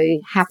just so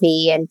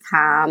happy and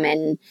calm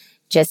and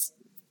just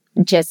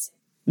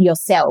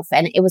yourself.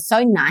 And it was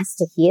so nice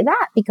to hear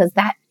that because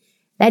that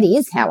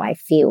is how I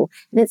feel.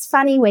 And it's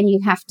funny when you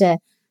have to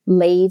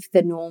leave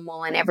the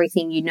normal and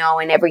everything you know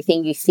and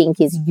everything you think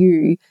is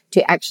you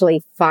to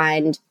actually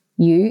find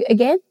you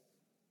again.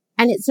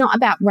 And it's not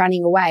about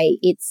running away.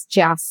 It's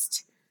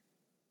just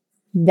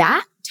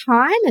that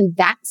time and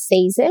that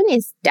season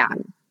is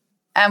done.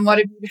 And what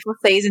a beautiful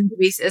season to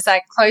be. It's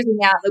like closing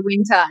out the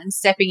winter and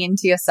stepping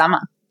into your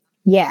summer.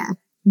 Yeah.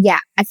 Yeah.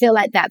 I feel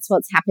like that's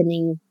what's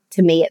happening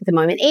to me at the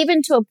moment,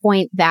 even to a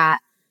point that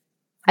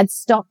I'd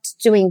stopped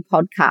doing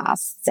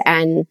podcasts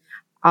and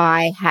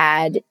I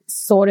had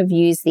sort of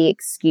used the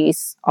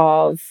excuse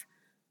of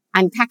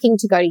I'm packing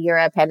to go to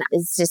Europe and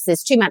it's just,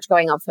 there's too much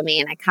going on for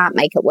me and I can't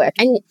make it work.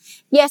 And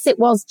yes, it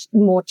was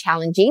more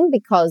challenging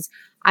because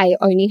I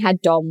only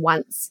had Dom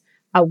once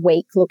a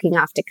week looking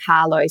after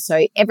Carlo.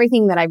 So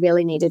everything that I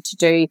really needed to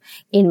do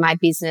in my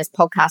business,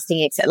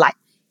 podcasting, except like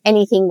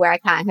anything where I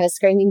can't have a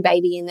screaming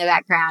baby in the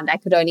background, I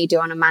could only do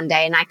on a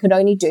Monday and I could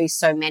only do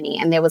so many.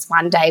 And there was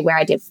one day where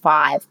I did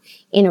 5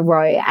 in a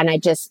row and I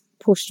just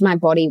pushed my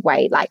body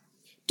way. Like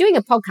doing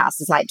a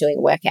podcast is like doing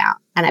a workout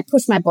and I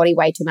pushed my body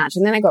way too much.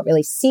 And then I got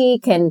really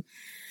sick and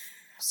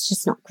it's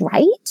just not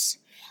great.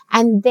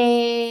 And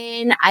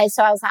then I was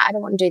like, I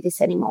don't want to do this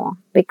anymore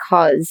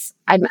because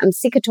I'm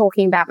sick of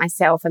talking about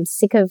myself. I'm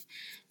sick of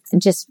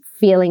just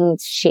feeling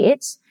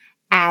shit.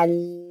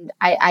 And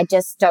I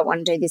just don't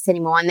want to do this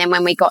anymore. And then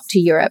when we got to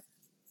Europe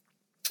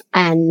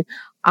and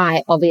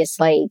I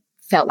obviously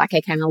felt like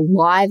I came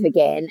alive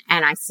again.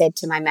 And I said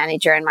to my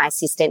manager and my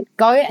assistant,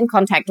 go and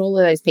contact all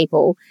of those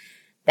people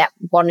that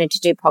wanted to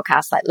do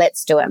podcasts. Like,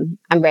 let's do them.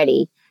 I'm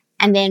ready.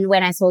 And then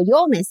when I saw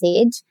your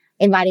message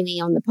inviting me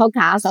on the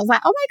podcast, I was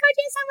like, oh my God,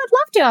 yes, I would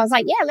love to. I was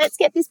like, yeah, let's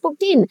get this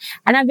booked in.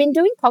 And I've been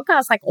doing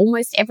podcasts like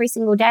almost every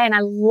single day and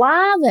I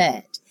love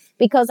it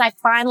because I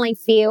finally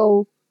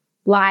feel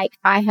like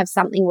I have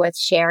something worth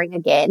sharing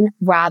again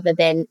rather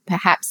than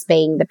perhaps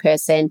being the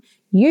person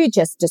you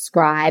just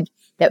described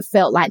that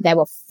felt like they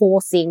were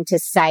forcing to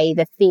say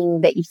the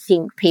thing that you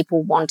think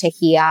people want to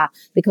hear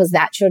because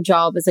that's your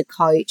job as a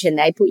coach and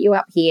they put you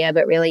up here,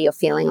 but really you're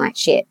feeling like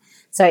shit.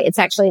 So it's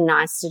actually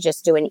nice to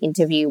just do an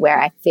interview where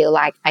I feel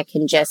like I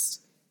can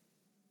just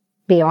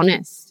be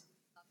honest.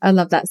 I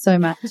love that so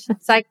much.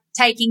 It's like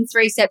taking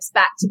 3 steps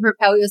back to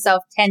propel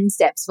yourself 10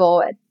 steps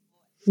forward.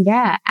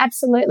 Yeah,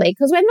 absolutely.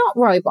 Because we're not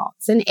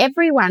robots and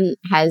everyone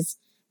has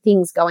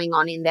things going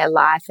on in their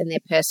life and their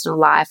personal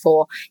life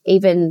or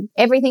even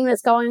everything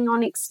that's going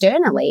on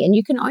externally. And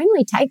you can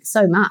only take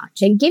so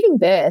much. And giving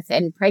birth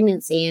and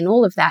pregnancy and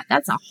all of that,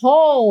 that's a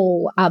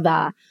whole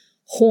other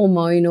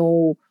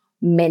hormonal,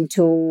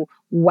 mental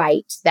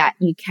weight that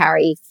you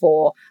carry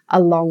for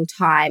a long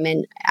time.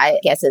 And I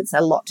guess it's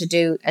a lot to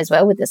do as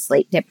well with the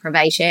sleep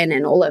deprivation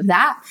and all of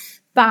that.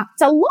 But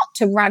it's a lot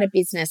to run a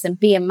business and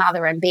be a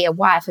mother and be a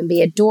wife and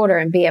be a daughter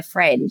and be a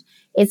friend.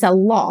 It's a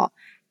lot.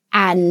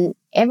 And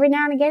every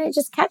now and again, it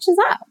just catches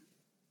up.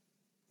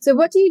 So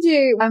what do you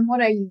do and what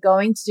are you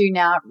going to do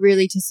now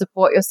really to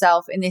support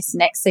yourself in this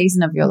next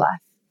season of your life?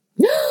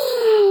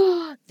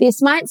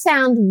 This might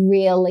sound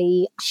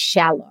really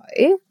shallow,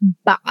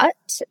 but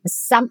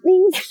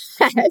something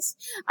that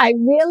I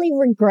really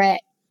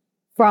regret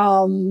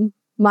from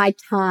my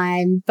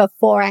time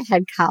before I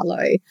had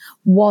Carlo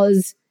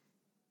was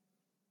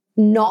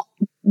not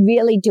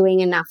really doing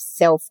enough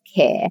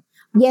self-care.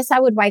 Yes, I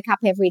would wake up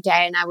every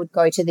day and I would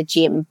go to the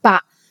gym,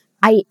 but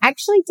I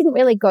actually didn't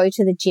really go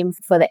to the gym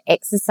for the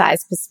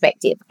exercise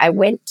perspective. I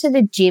went to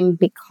the gym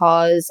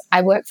because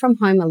I work from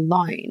home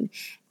alone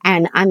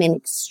and I'm an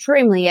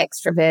extremely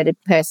extroverted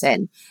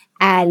person.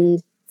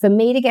 And for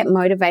me to get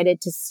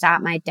motivated to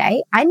start my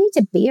day, I need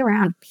to be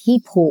around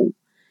people.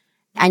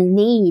 I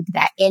need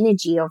that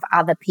energy of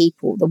other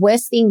people. The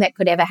worst thing that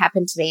could ever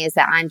happen to me is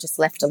that I'm just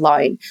left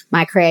alone.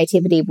 My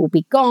creativity will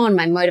be gone.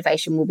 My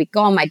motivation will be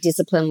gone. My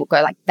discipline will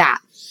go like that.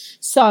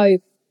 So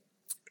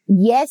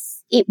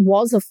yes, it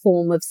was a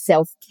form of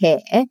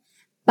self-care,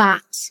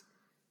 but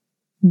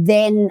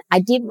then I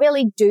didn't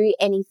really do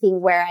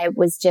anything where I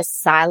was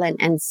just silent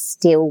and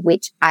still,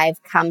 which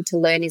I've come to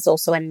learn is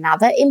also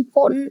another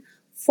important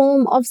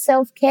form of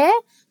self-care.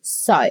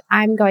 So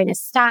I'm going to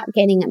start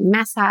getting a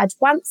massage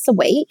once a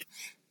week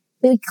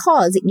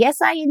because,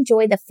 yes, I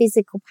enjoy the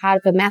physical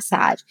part of a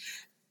massage.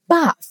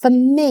 But for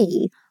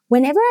me,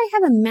 whenever I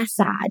have a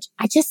massage,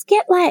 I just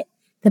get like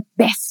the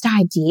best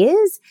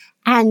ideas.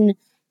 And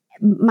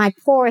my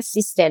poor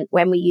assistant,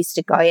 when we used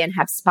to go and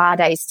have spa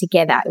days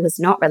together, it was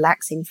not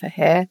relaxing for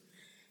her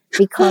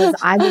because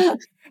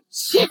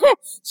she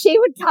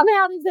would come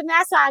out of the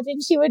massage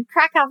and she would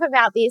crack up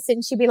about this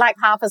and she'd be like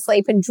half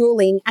asleep and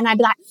drooling. And I'd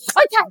be like,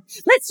 okay,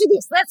 let's do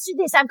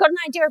this. I've got an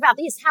idea about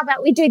this. How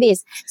about we do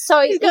this? So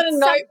you've got a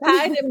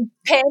notepad and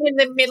pen in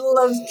the middle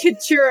of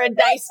Couture and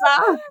Day Spa.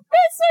 That's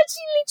what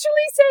she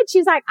literally said.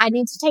 She's like, I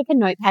need to take a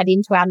notepad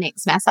into our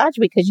next massage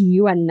because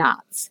you are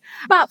nuts.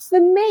 But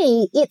for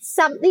me, it's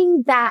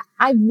something that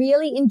I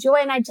really enjoy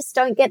and I just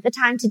don't get the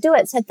time to do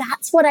it. So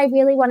that's what I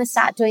really want to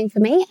start doing for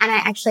me. And I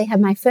actually have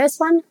my first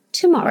one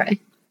tomorrow.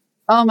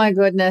 Oh my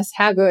goodness,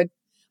 how good.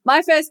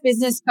 My first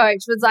business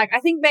coach was like, I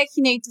think, Beck,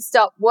 you need to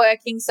stop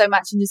working so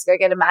much and just go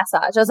get a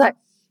massage. I was like,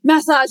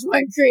 massage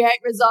won't create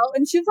result.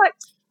 And she was like,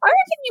 I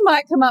reckon you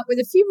might come up with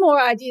a few more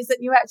ideas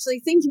that you actually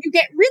think you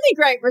get really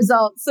great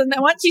results. And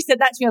then once she said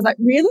that to me, I was like,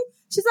 really?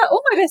 She's like,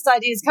 all my best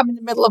ideas come in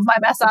the middle of my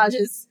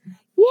massages.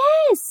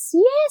 Yes,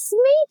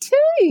 me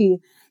too.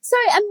 So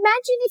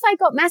imagine if I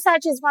got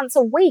massages once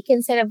a week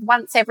instead of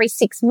once every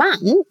 6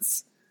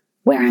 months,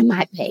 where I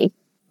might be.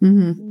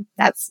 Mm-hmm.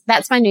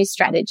 That's my new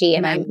strategy,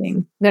 and Amazing.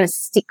 I'm going to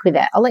stick with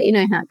it. I'll let you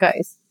know how it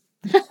goes.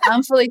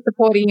 I'm fully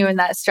supporting you in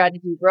that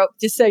strategy, Brooke,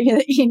 just so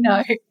that you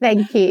know.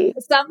 Thank you.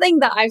 Something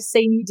that I've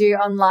seen you do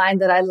online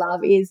that I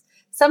love is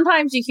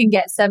sometimes you can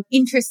get some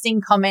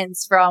interesting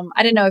comments from,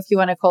 I don't know if you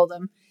want to call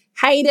them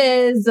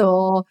haters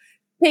or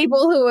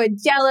people who are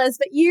jealous,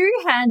 but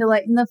you handle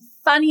it in the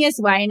funniest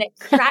way and it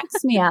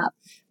cracks me up.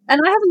 And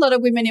I have a lot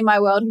of women in my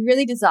world who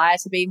really desire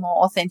to be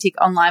more authentic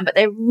online, but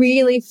they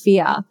really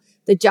fear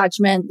the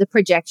judgment, the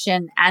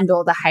projection, and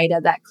or the hater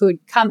that could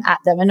come at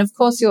them. And of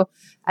course, you're,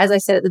 as I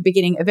said at the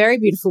beginning, a very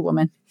beautiful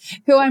woman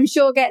who I'm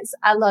sure gets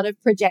a lot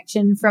of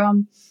projection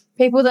from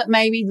people that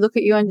maybe look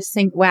at you and just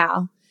think,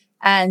 wow,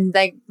 and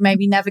they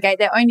maybe navigate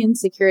their own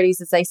insecurities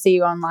as they see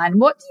you online.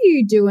 What do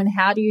you do and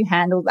how do you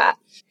handle that?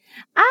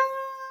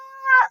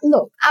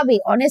 Look, I'll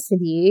be honest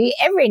with you.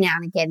 Every now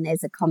and again,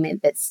 there's a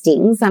comment that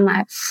stings. I'm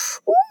like,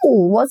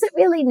 ooh, was it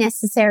really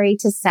necessary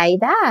to say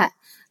that?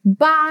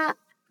 But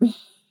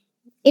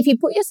if you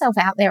put yourself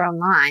out there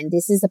online,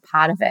 this is a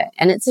part of it,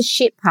 and it's a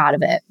shit part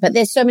of it, but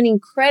there's so many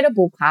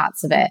incredible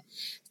parts of it.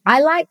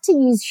 I like to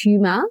use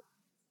humor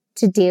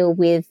to deal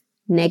with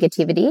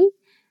negativity,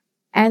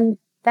 and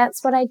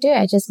that's what I do.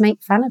 I just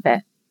make fun of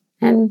it.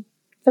 And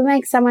if it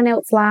makes someone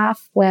else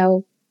laugh,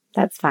 well,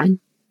 that's fine.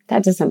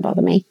 That doesn't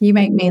bother me. You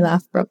make me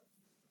laugh, Brooke.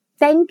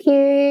 Thank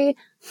you.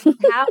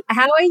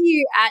 How are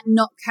you at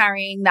not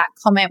carrying that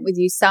comment with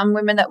you? Some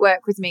women that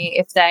work with me,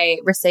 if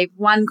they receive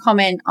one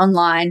comment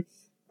online,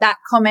 that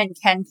comment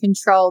can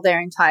control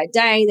their entire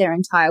day, their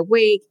entire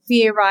week.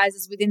 Fear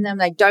rises within them.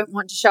 They don't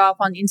want to show up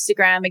on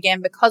Instagram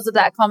again because of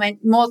that comment.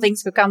 More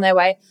things could come their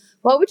way.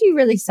 What would you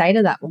really say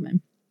to that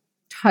woman?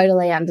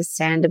 Totally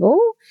understandable.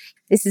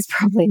 This is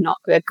probably not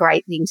a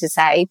great thing to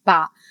say,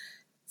 but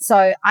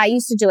so I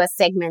used to do a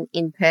segment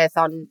in Perth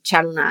on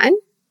Channel 9.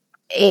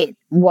 It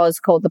was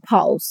called The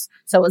Pulse.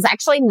 So it was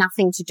actually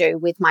nothing to do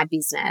with my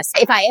business.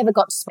 If I ever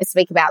got to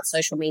speak about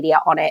social media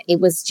on it,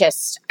 it was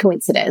just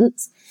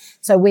coincidence.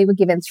 So we were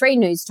given 3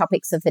 news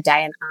topics of the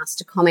day and asked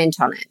to comment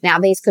on it. Now,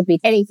 these could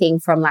be anything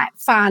from like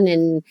fun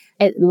and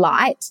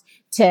light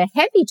to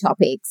heavy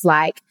topics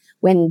like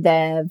when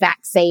the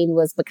vaccine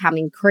was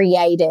becoming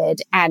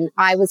created and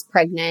I was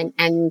pregnant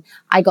and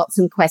I got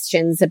some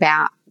questions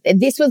about.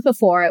 This was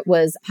before it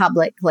was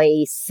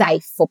publicly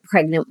safe for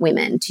pregnant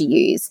women to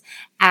use.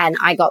 And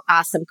I got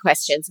asked some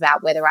questions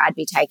about whether I'd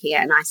be taking it.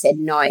 And I said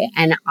no.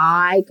 And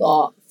I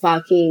got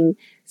fucking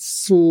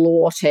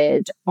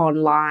slaughtered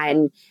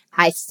online.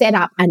 I set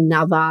up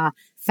another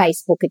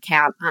Facebook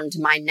account under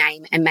my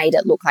name and made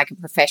it look like a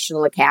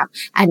professional account.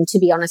 And to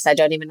be honest, I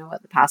don't even know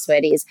what the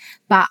password is.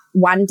 But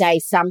one day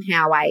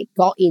somehow I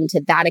got into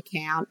that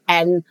account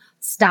and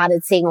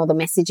started seeing all the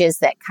messages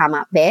that come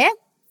up there.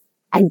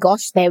 And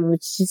gosh, there were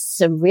just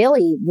some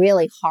really,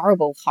 really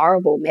horrible,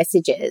 horrible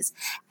messages.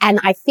 And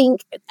I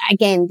think,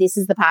 again, this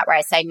is the part where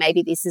I say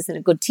maybe this isn't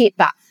a good tip,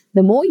 but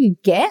the more you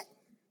get,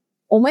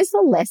 almost the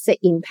less it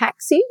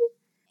impacts you.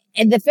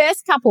 And the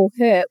first couple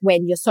hurt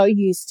when you're so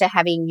used to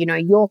having, you know,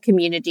 your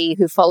community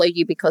who follow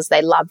you because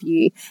they love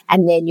you.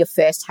 And then your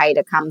first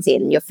hater comes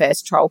in, your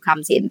first troll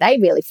comes in. They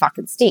really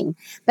fucking sting.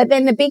 But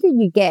then the bigger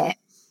you get,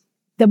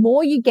 the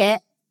more you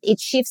get, it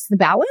shifts the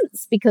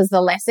balance because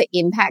the less it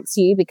impacts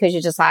you because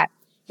you're just like,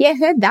 yeah,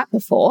 heard that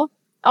before.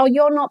 Oh,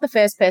 you're not the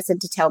first person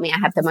to tell me I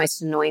have the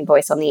most annoying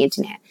voice on the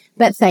internet,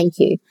 but thank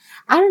you.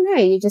 I don't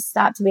know. You just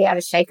start to be able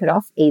to shake it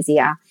off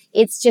easier.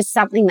 It's just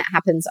something that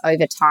happens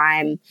over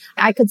time.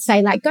 I could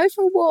say like, go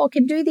for a walk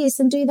and do this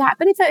and do that.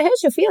 But if it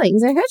hurts your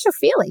feelings, it hurts your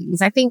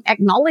feelings. I think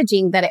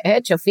acknowledging that it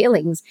hurts your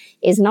feelings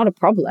is not a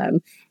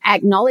problem.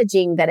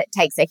 Acknowledging that it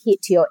takes a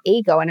hit to your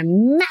ego and a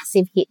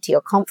massive hit to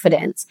your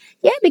confidence.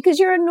 Yeah, because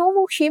you're a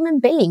normal human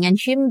being and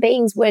human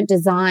beings weren't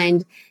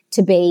designed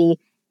to be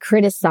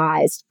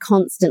criticized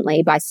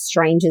constantly by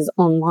strangers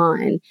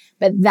online,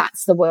 but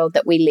that's the world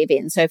that we live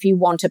in. So if you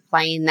want to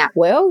play in that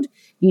world,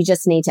 you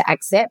just need to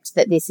accept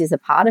that this is a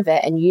part of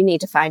it and you need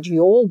to find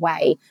your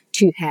way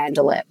to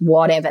handle it,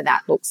 whatever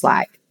that looks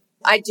like.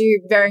 I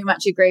do very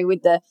much agree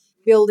with the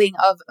building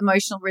of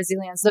emotional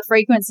resilience. The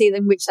frequency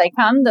in which they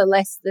come, the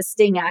less the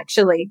sting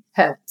actually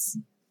hurts.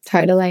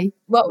 Totally.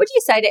 What would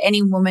you say to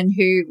any woman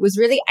who was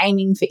really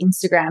aiming for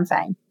Instagram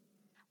fame?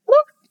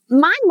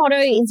 My motto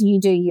is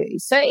you do you.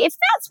 So if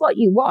that's what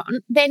you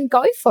want, then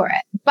go for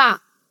it. But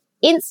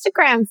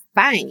Instagram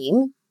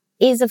fame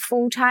is a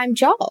full-time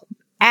job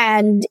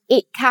and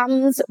it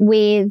comes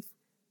with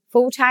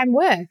full-time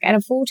work and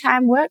a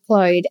full-time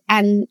workload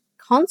and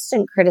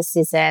constant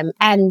criticism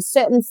and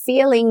certain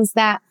feelings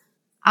that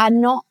are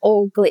not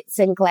all glitz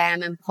and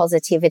glam and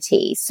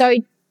positivity. So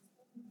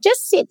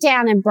just sit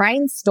down and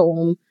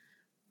brainstorm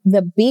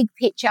the big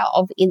picture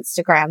of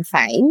Instagram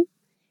fame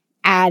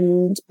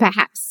and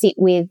perhaps sit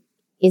with,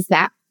 is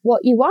that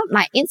what you want.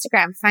 Like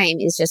Instagram fame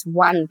is just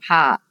one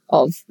part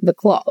of the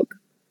clog,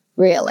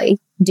 really.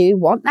 Do you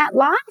want that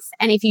life?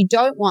 And if you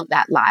don't want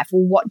that life,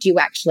 well, what do you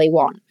actually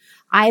want?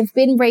 I've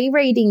been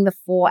rereading The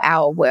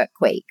 4-Hour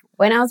Work Week.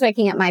 When I was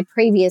working at my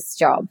previous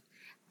job,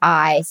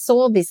 I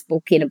saw this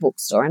book in a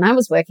bookstore and I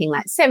was working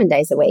like 7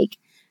 days a week,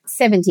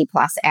 70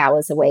 plus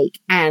hours a week.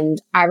 And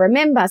I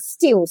remember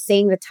still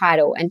seeing the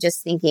title and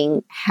just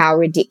thinking, how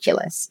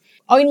ridiculous.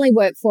 Only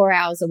work 4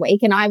 hours a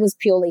week. And I was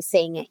purely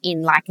seeing it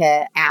in like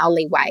a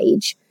hourly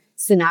wage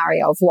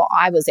scenario of what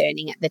I was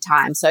earning at the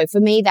time. So for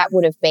me, that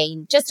would have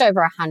been just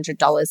over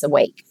 $100 a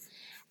week.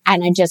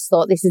 And I just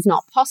thought, this is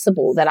not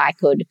possible that I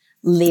could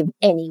live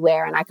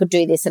anywhere and I could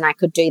do this and I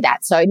could do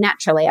that. So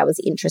naturally I was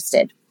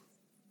interested.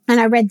 And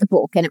I read the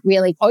book and it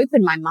really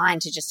opened my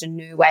mind to just a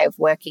new way of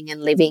working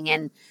and living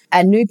and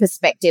a new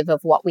perspective of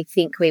what we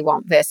think we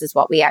want versus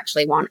what we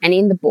actually want. And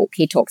in the book,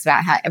 he talks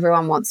about how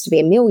everyone wants to be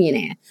a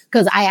millionaire,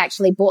 because I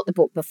actually bought the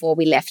book before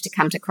we left to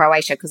come to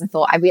Croatia, because I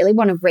thought I really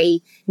want to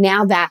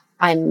now that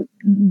I'm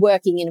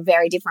working in a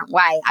very different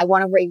way, I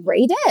want to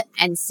reread it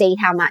and see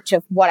how much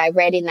of what I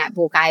read in that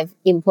book I've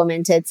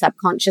implemented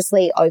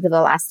subconsciously over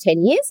the last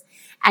 10 years.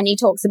 And he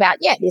talks about,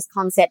 this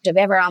concept of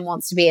everyone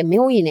wants to be a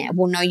millionaire.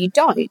 Well, no, you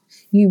don't.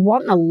 You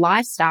want a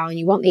lifestyle and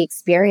you want the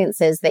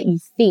experiences that you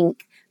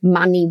think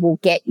money will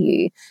get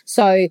you.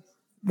 So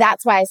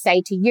that's why I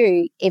say to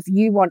you, if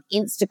you want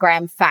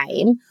Instagram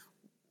fame,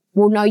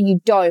 well, no, you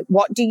don't.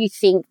 What do you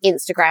think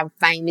Instagram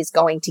fame is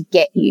going to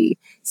get you?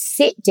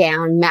 Sit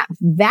down, map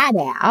that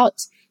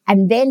out,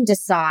 and then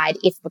decide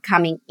if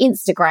becoming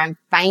Instagram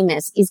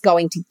famous is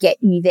going to get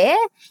you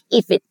there.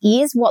 If it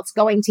is what's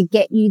going to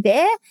get you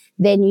there,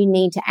 then you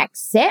need to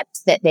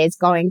accept that there's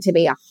going to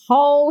be a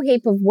whole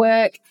heap of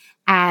work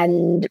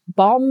and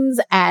bombs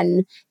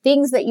and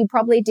things that you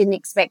probably didn't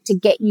expect to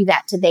get you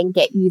that to then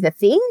get you the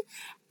thing,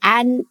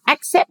 and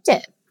accept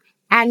it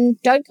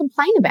and don't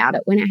complain about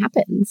it when it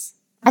happens.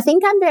 I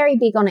think I'm very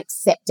big on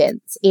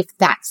acceptance. If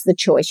that's the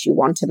choice you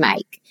want to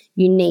make,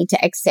 you need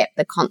to accept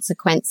the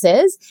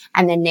consequences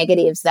and the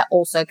negatives that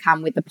also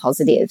come with the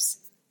positives.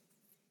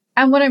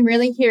 And what I'm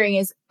really hearing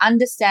is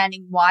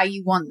understanding why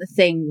you want the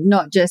thing,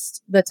 not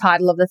just the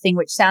title of the thing,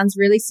 which sounds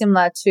really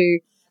similar to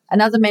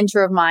another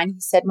mentor of mine.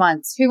 He said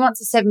once, who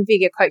wants a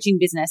 7-figure coaching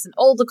business? And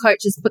all the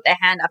coaches put their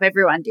hand up.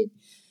 Everyone did.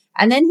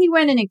 And then he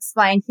went and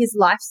explained his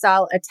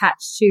lifestyle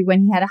attached to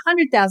when he had a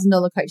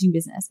 $100,000 coaching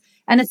business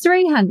and a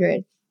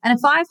 300 and a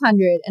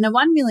 500 and a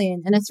 1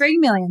 million and a 3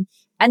 million.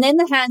 And then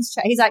the hands,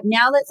 he's like,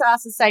 now let's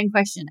ask the same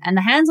question. And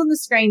the hands on the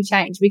screen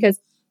change because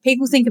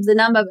people think of the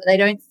number, but they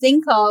don't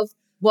think of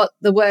what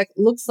the work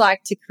looks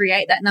like to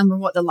create that number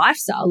and what the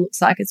lifestyle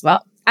looks like as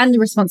well, and the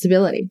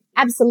responsibility.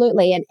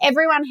 Absolutely. And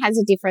everyone has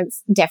a different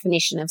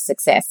definition of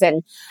success.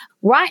 And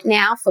right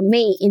now, for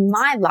me, in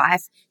my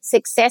life,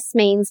 success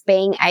means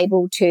being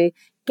able to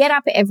get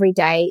up every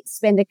day,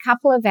 spend a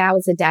couple of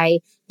hours a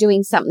day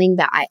doing something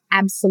that I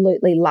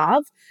absolutely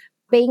love,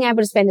 being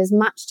able to spend as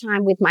much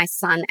time with my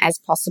son as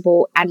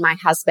possible and my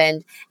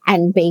husband,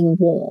 and being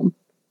warm.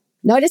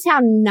 Notice how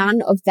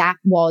none of that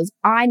was,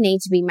 I need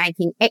to be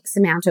making X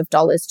amount of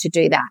dollars to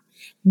do that.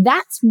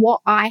 That's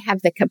what I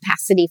have the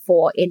capacity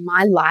for in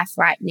my life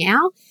right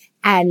now.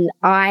 And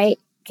I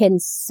can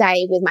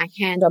say with my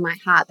hand on my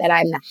heart that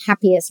I'm the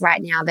happiest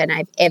right now than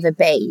I've ever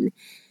been.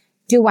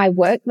 Do I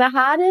work the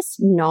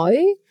hardest?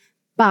 No.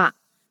 But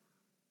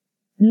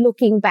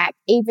looking back,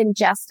 even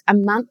just a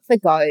month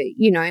ago,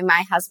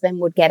 my husband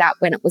would get up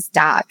when it was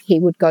dark. He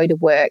would go to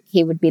work.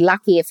 He would be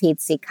lucky if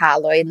he'd see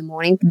Carlo in the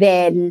morning.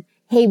 Then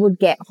he would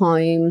get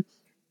home.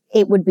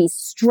 It would be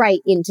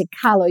straight into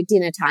Carlo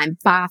dinner time,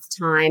 bath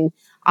time.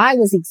 I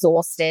was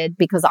exhausted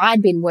because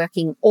I'd been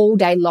working all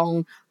day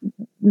long,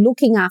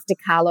 looking after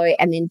Carlo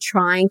and then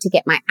trying to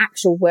get my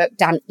actual work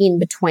done in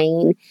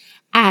between.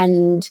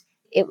 And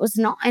it was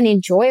not an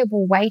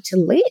enjoyable way to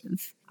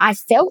live. I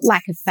felt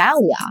like a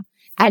failure.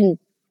 And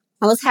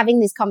I was having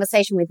this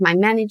conversation with my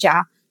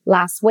manager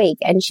last week,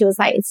 and she was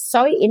like, it's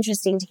so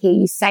interesting to hear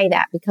you say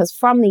that, because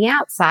from the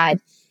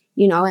outside,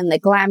 and the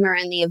glamour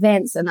and the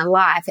events and the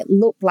life, it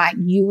looked like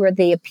you were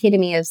the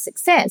epitome of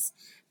success.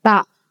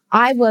 But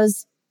I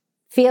was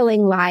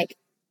feeling like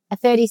a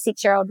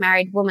 36-year-old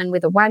married woman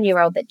with a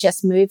 1-year-old that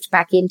just moved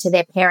back into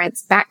their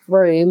parents' back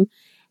room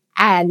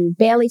and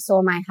barely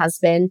saw my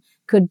husband,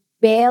 could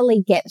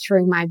barely get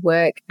through my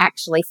work,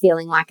 actually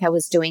feeling like I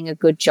was doing a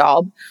good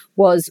job,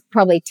 was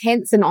probably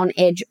tense and on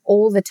edge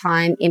all the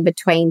time in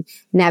between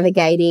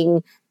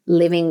navigating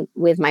living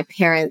with my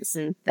parents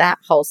and that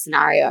whole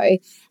scenario.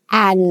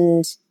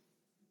 And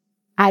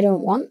I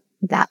don't want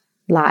that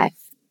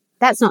life.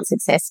 That's not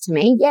success to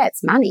me. Yeah,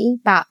 it's money,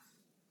 but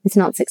it's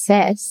not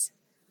success.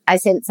 I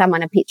sent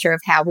someone a picture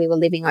of how we were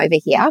living over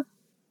here,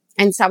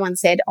 and someone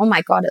said, oh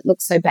my God, it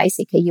looks so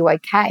basic. Are you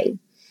okay?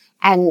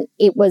 And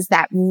it was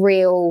that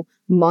real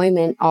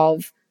moment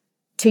of,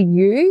 to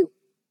you,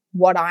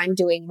 what I'm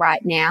doing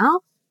right now,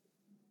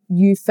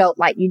 you felt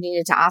like you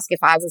needed to ask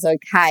if I was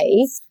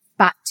okay.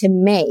 But to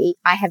me,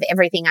 I have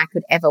everything I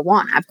could ever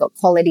want. I've got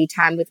quality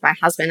time with my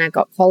husband. I've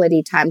got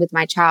quality time with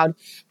my child.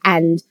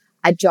 And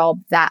a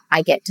job that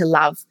I get to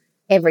love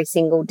every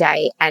single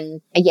day.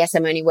 And yes,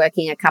 I'm only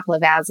working a couple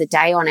of hours a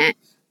day on it,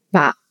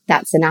 but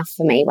that's enough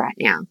for me right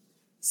now.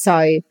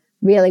 So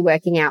really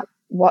working out,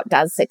 what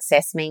does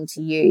success mean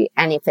to you?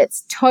 And if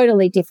it's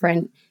totally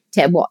different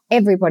to what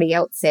everybody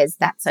else says,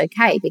 that's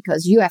okay,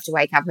 because you have to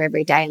wake up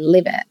every day and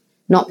live it,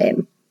 not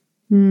them.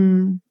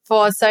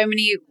 For so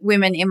many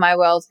women in my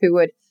world who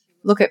would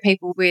look at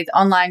people with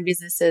online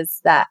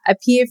businesses that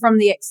appear from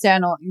the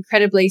external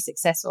incredibly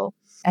successful,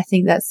 I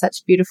think that's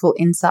such beautiful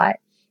insight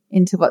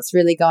into what's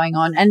really going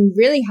on and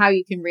really how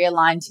you can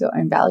realign to your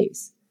own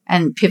values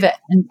and pivot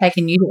and take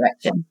a new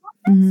direction.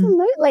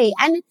 Absolutely.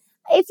 And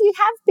if you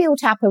have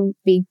built up a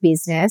big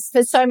business,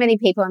 for so many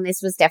people, and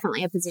this was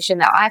definitely a position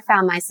that I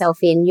found myself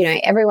in,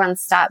 everyone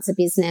starts a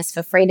business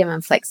for freedom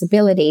and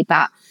flexibility,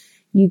 but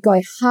you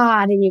go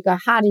hard and you go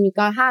hard and you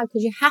go hard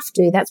because you have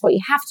to. That's what you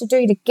have to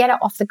do to get it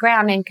off the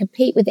ground and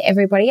compete with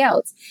everybody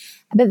else.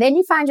 But then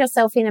you find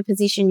yourself in a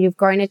position, you've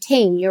grown a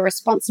team, you're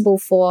responsible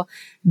for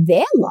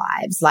their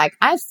lives. Like,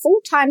 I have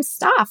full-time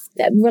staff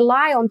that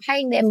rely on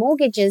paying their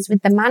mortgages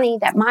with the money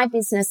that my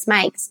business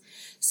makes.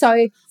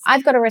 So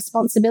I've got a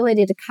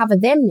responsibility to cover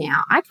them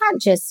now. I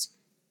can't just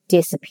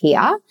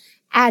disappear.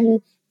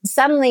 And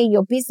suddenly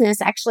your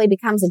business actually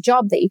becomes a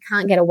job that you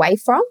can't get away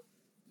from.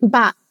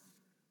 But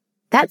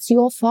that's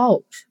your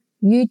fault.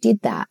 You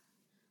did that.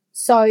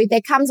 So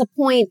there comes a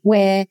point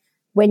where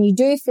when you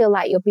do feel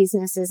like your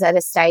business is at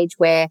a stage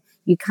where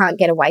you can't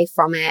get away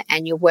from it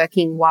and you're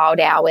working wild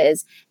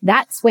hours,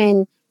 that's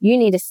when you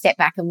need to step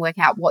back and work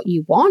out what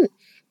you want.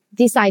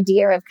 This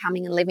idea of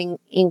coming and living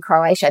in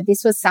Croatia,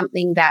 this was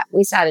something that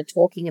we started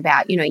talking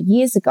about,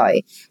 years ago.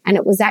 And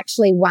it was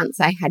actually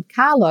once I had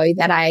Carlo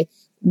that I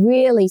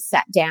really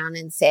sat down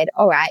and said,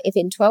 all right, if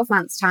in 12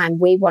 months' time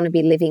we want to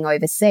be living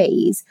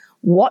overseas,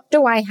 what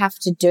do I have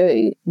to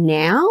do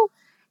now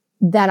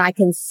that I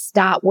can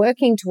start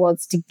working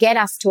towards to get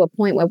us to a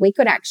point where we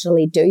could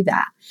actually do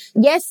that?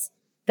 Yes,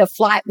 the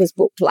flight was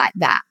booked like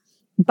that,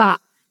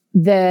 but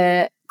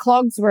the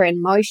clogs were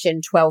in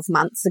motion 12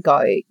 months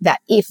ago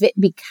that if it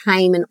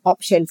became an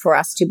option for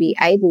us to be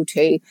able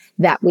to,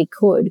 that we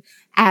could.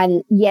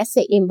 And yes,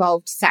 it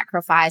involved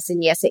sacrifice,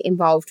 and yes, it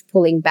involved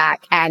pulling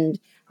back. And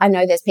I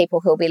know there's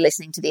people who'll be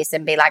listening to this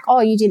and be like,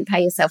 oh, you didn't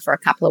pay yourself for a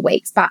couple of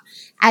weeks. But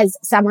as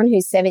someone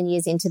who's 7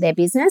 years into their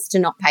business, to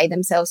not pay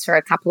themselves for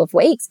a couple of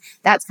weeks,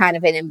 that's kind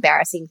of an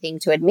embarrassing thing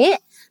to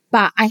admit.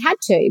 But I had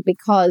to,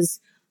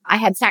 because I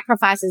had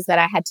sacrifices that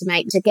I had to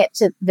make to get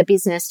to the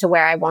business to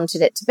where I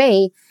wanted it to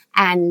be.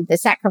 And the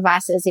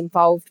sacrifices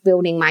involved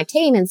building my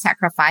team and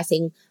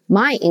sacrificing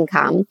my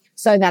income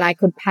so that I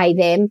could pay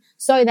them,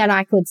 so that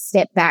I could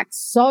step back,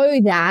 so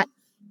that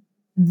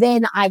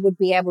then I would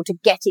be able to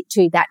get it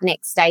to that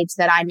next stage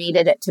that I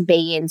needed it to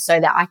be in, so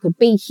that I could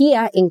be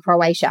here in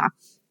Croatia.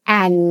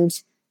 And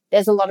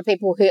there's a lot of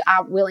people who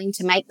aren't willing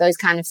to make those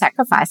kind of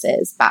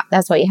sacrifices, but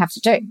that's what you have to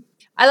do.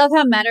 I love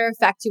how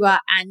matter-of-fact you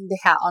are and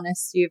how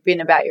honest you've been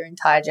about your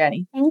entire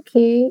journey. Thank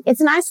you.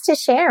 It's nice to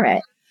share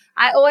it.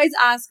 I always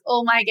ask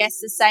all my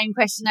guests the same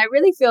question. I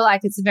really feel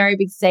like it's a very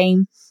big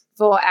theme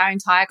for our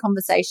entire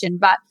conversation,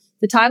 but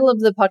the title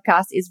of the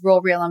podcast is Raw,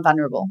 Real and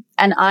Vulnerable.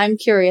 And I'm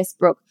curious,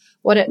 Brooke,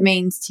 what it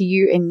means to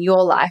you in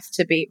your life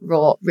to be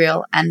raw,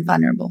 real and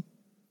vulnerable.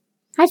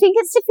 I think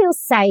it's to feel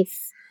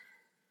safe,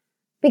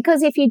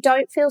 because if you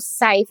don't feel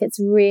safe, it's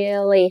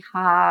really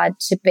hard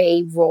to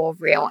be raw,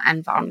 real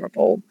and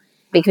vulnerable,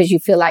 because you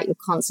feel like you're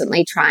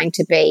constantly trying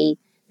to be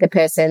the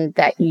person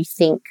that you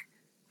think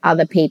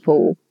other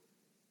people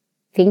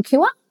think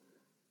you are.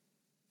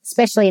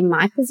 Especially in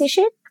my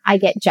position, I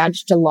get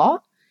judged a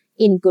lot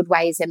in good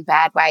ways and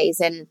bad ways.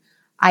 And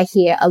I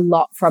hear a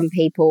lot from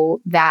people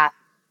that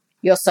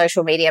your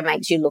social media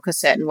makes you look a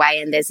certain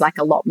way and there's like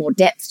a lot more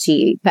depth to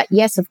you. But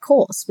yes, of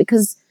course,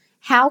 because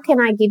how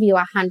can I give you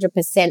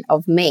 100%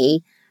 of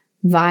me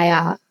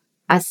via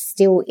a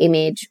still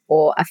image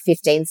or a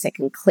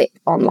 15-second clip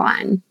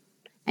online?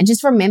 And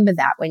just remember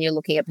that when you're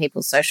looking at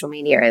people's social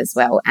media as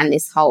well, and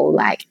this whole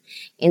like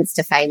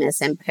Insta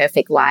famous and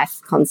perfect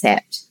life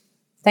concept.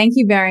 Thank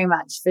you very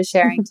much for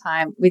sharing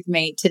time with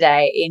me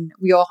today in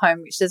your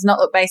home, which does not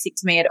look basic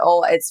to me at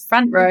all. It's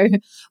front row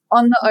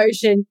on the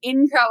ocean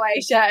in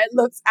Croatia. It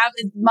looks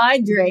it's my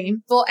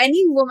dream for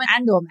any woman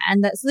and or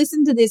man that's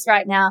listened to this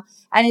right now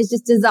and is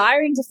just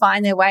desiring to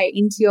find their way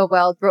into your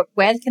world. Brooke,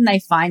 where can they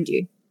find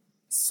you?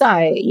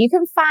 So you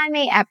can find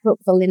me at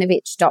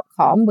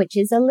brookevulinovich.com, which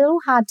is a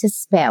little hard to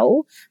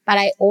spell, but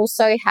I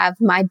also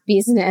have my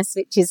business,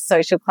 which is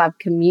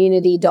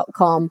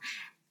socialclubcommunity.com,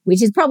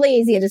 which is probably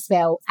easier to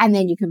spell. And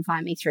then you can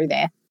find me through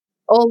there.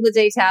 All the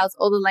details,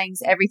 all the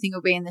links, everything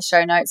will be in the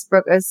show notes.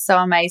 Brooke, it was so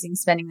amazing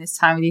spending this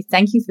time with you.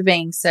 Thank you for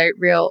being so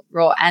real,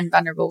 raw and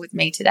vulnerable with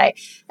me today.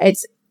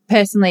 It's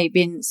personally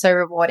been so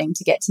rewarding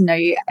to get to know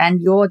you and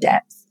your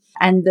depth.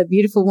 And the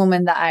beautiful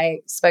woman that I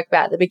spoke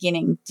about at the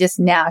beginning, just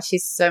now,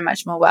 she's so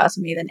much more wow to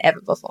me than ever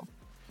before.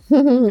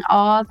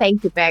 Oh,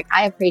 thank you, Beck.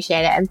 I appreciate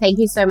it. And thank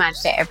you so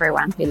much to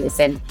everyone who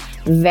listened.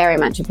 Very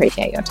much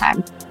appreciate your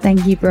time.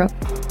 Thank you, Brooke.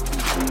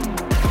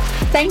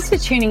 Thanks for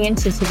tuning in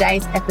to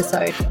today's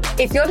episode.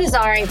 If you're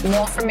desiring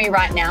more from me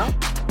right now,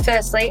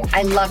 firstly,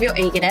 I love your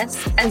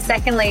eagerness. And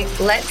secondly,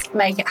 let's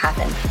make it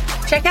happen.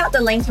 Check out the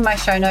link in my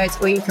show notes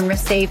where you can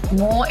receive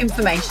more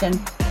information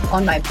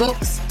on my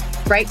books,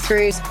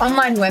 breakthroughs,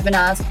 online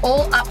webinars,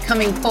 all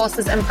upcoming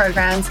courses and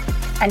programs,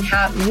 and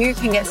how you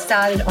can get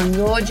started on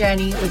your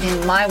journey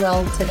within my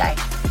world today.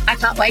 I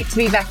can't wait to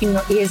be back in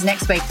your ears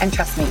next week, and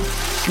trust me,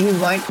 you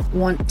won't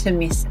want to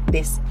miss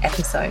this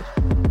episode.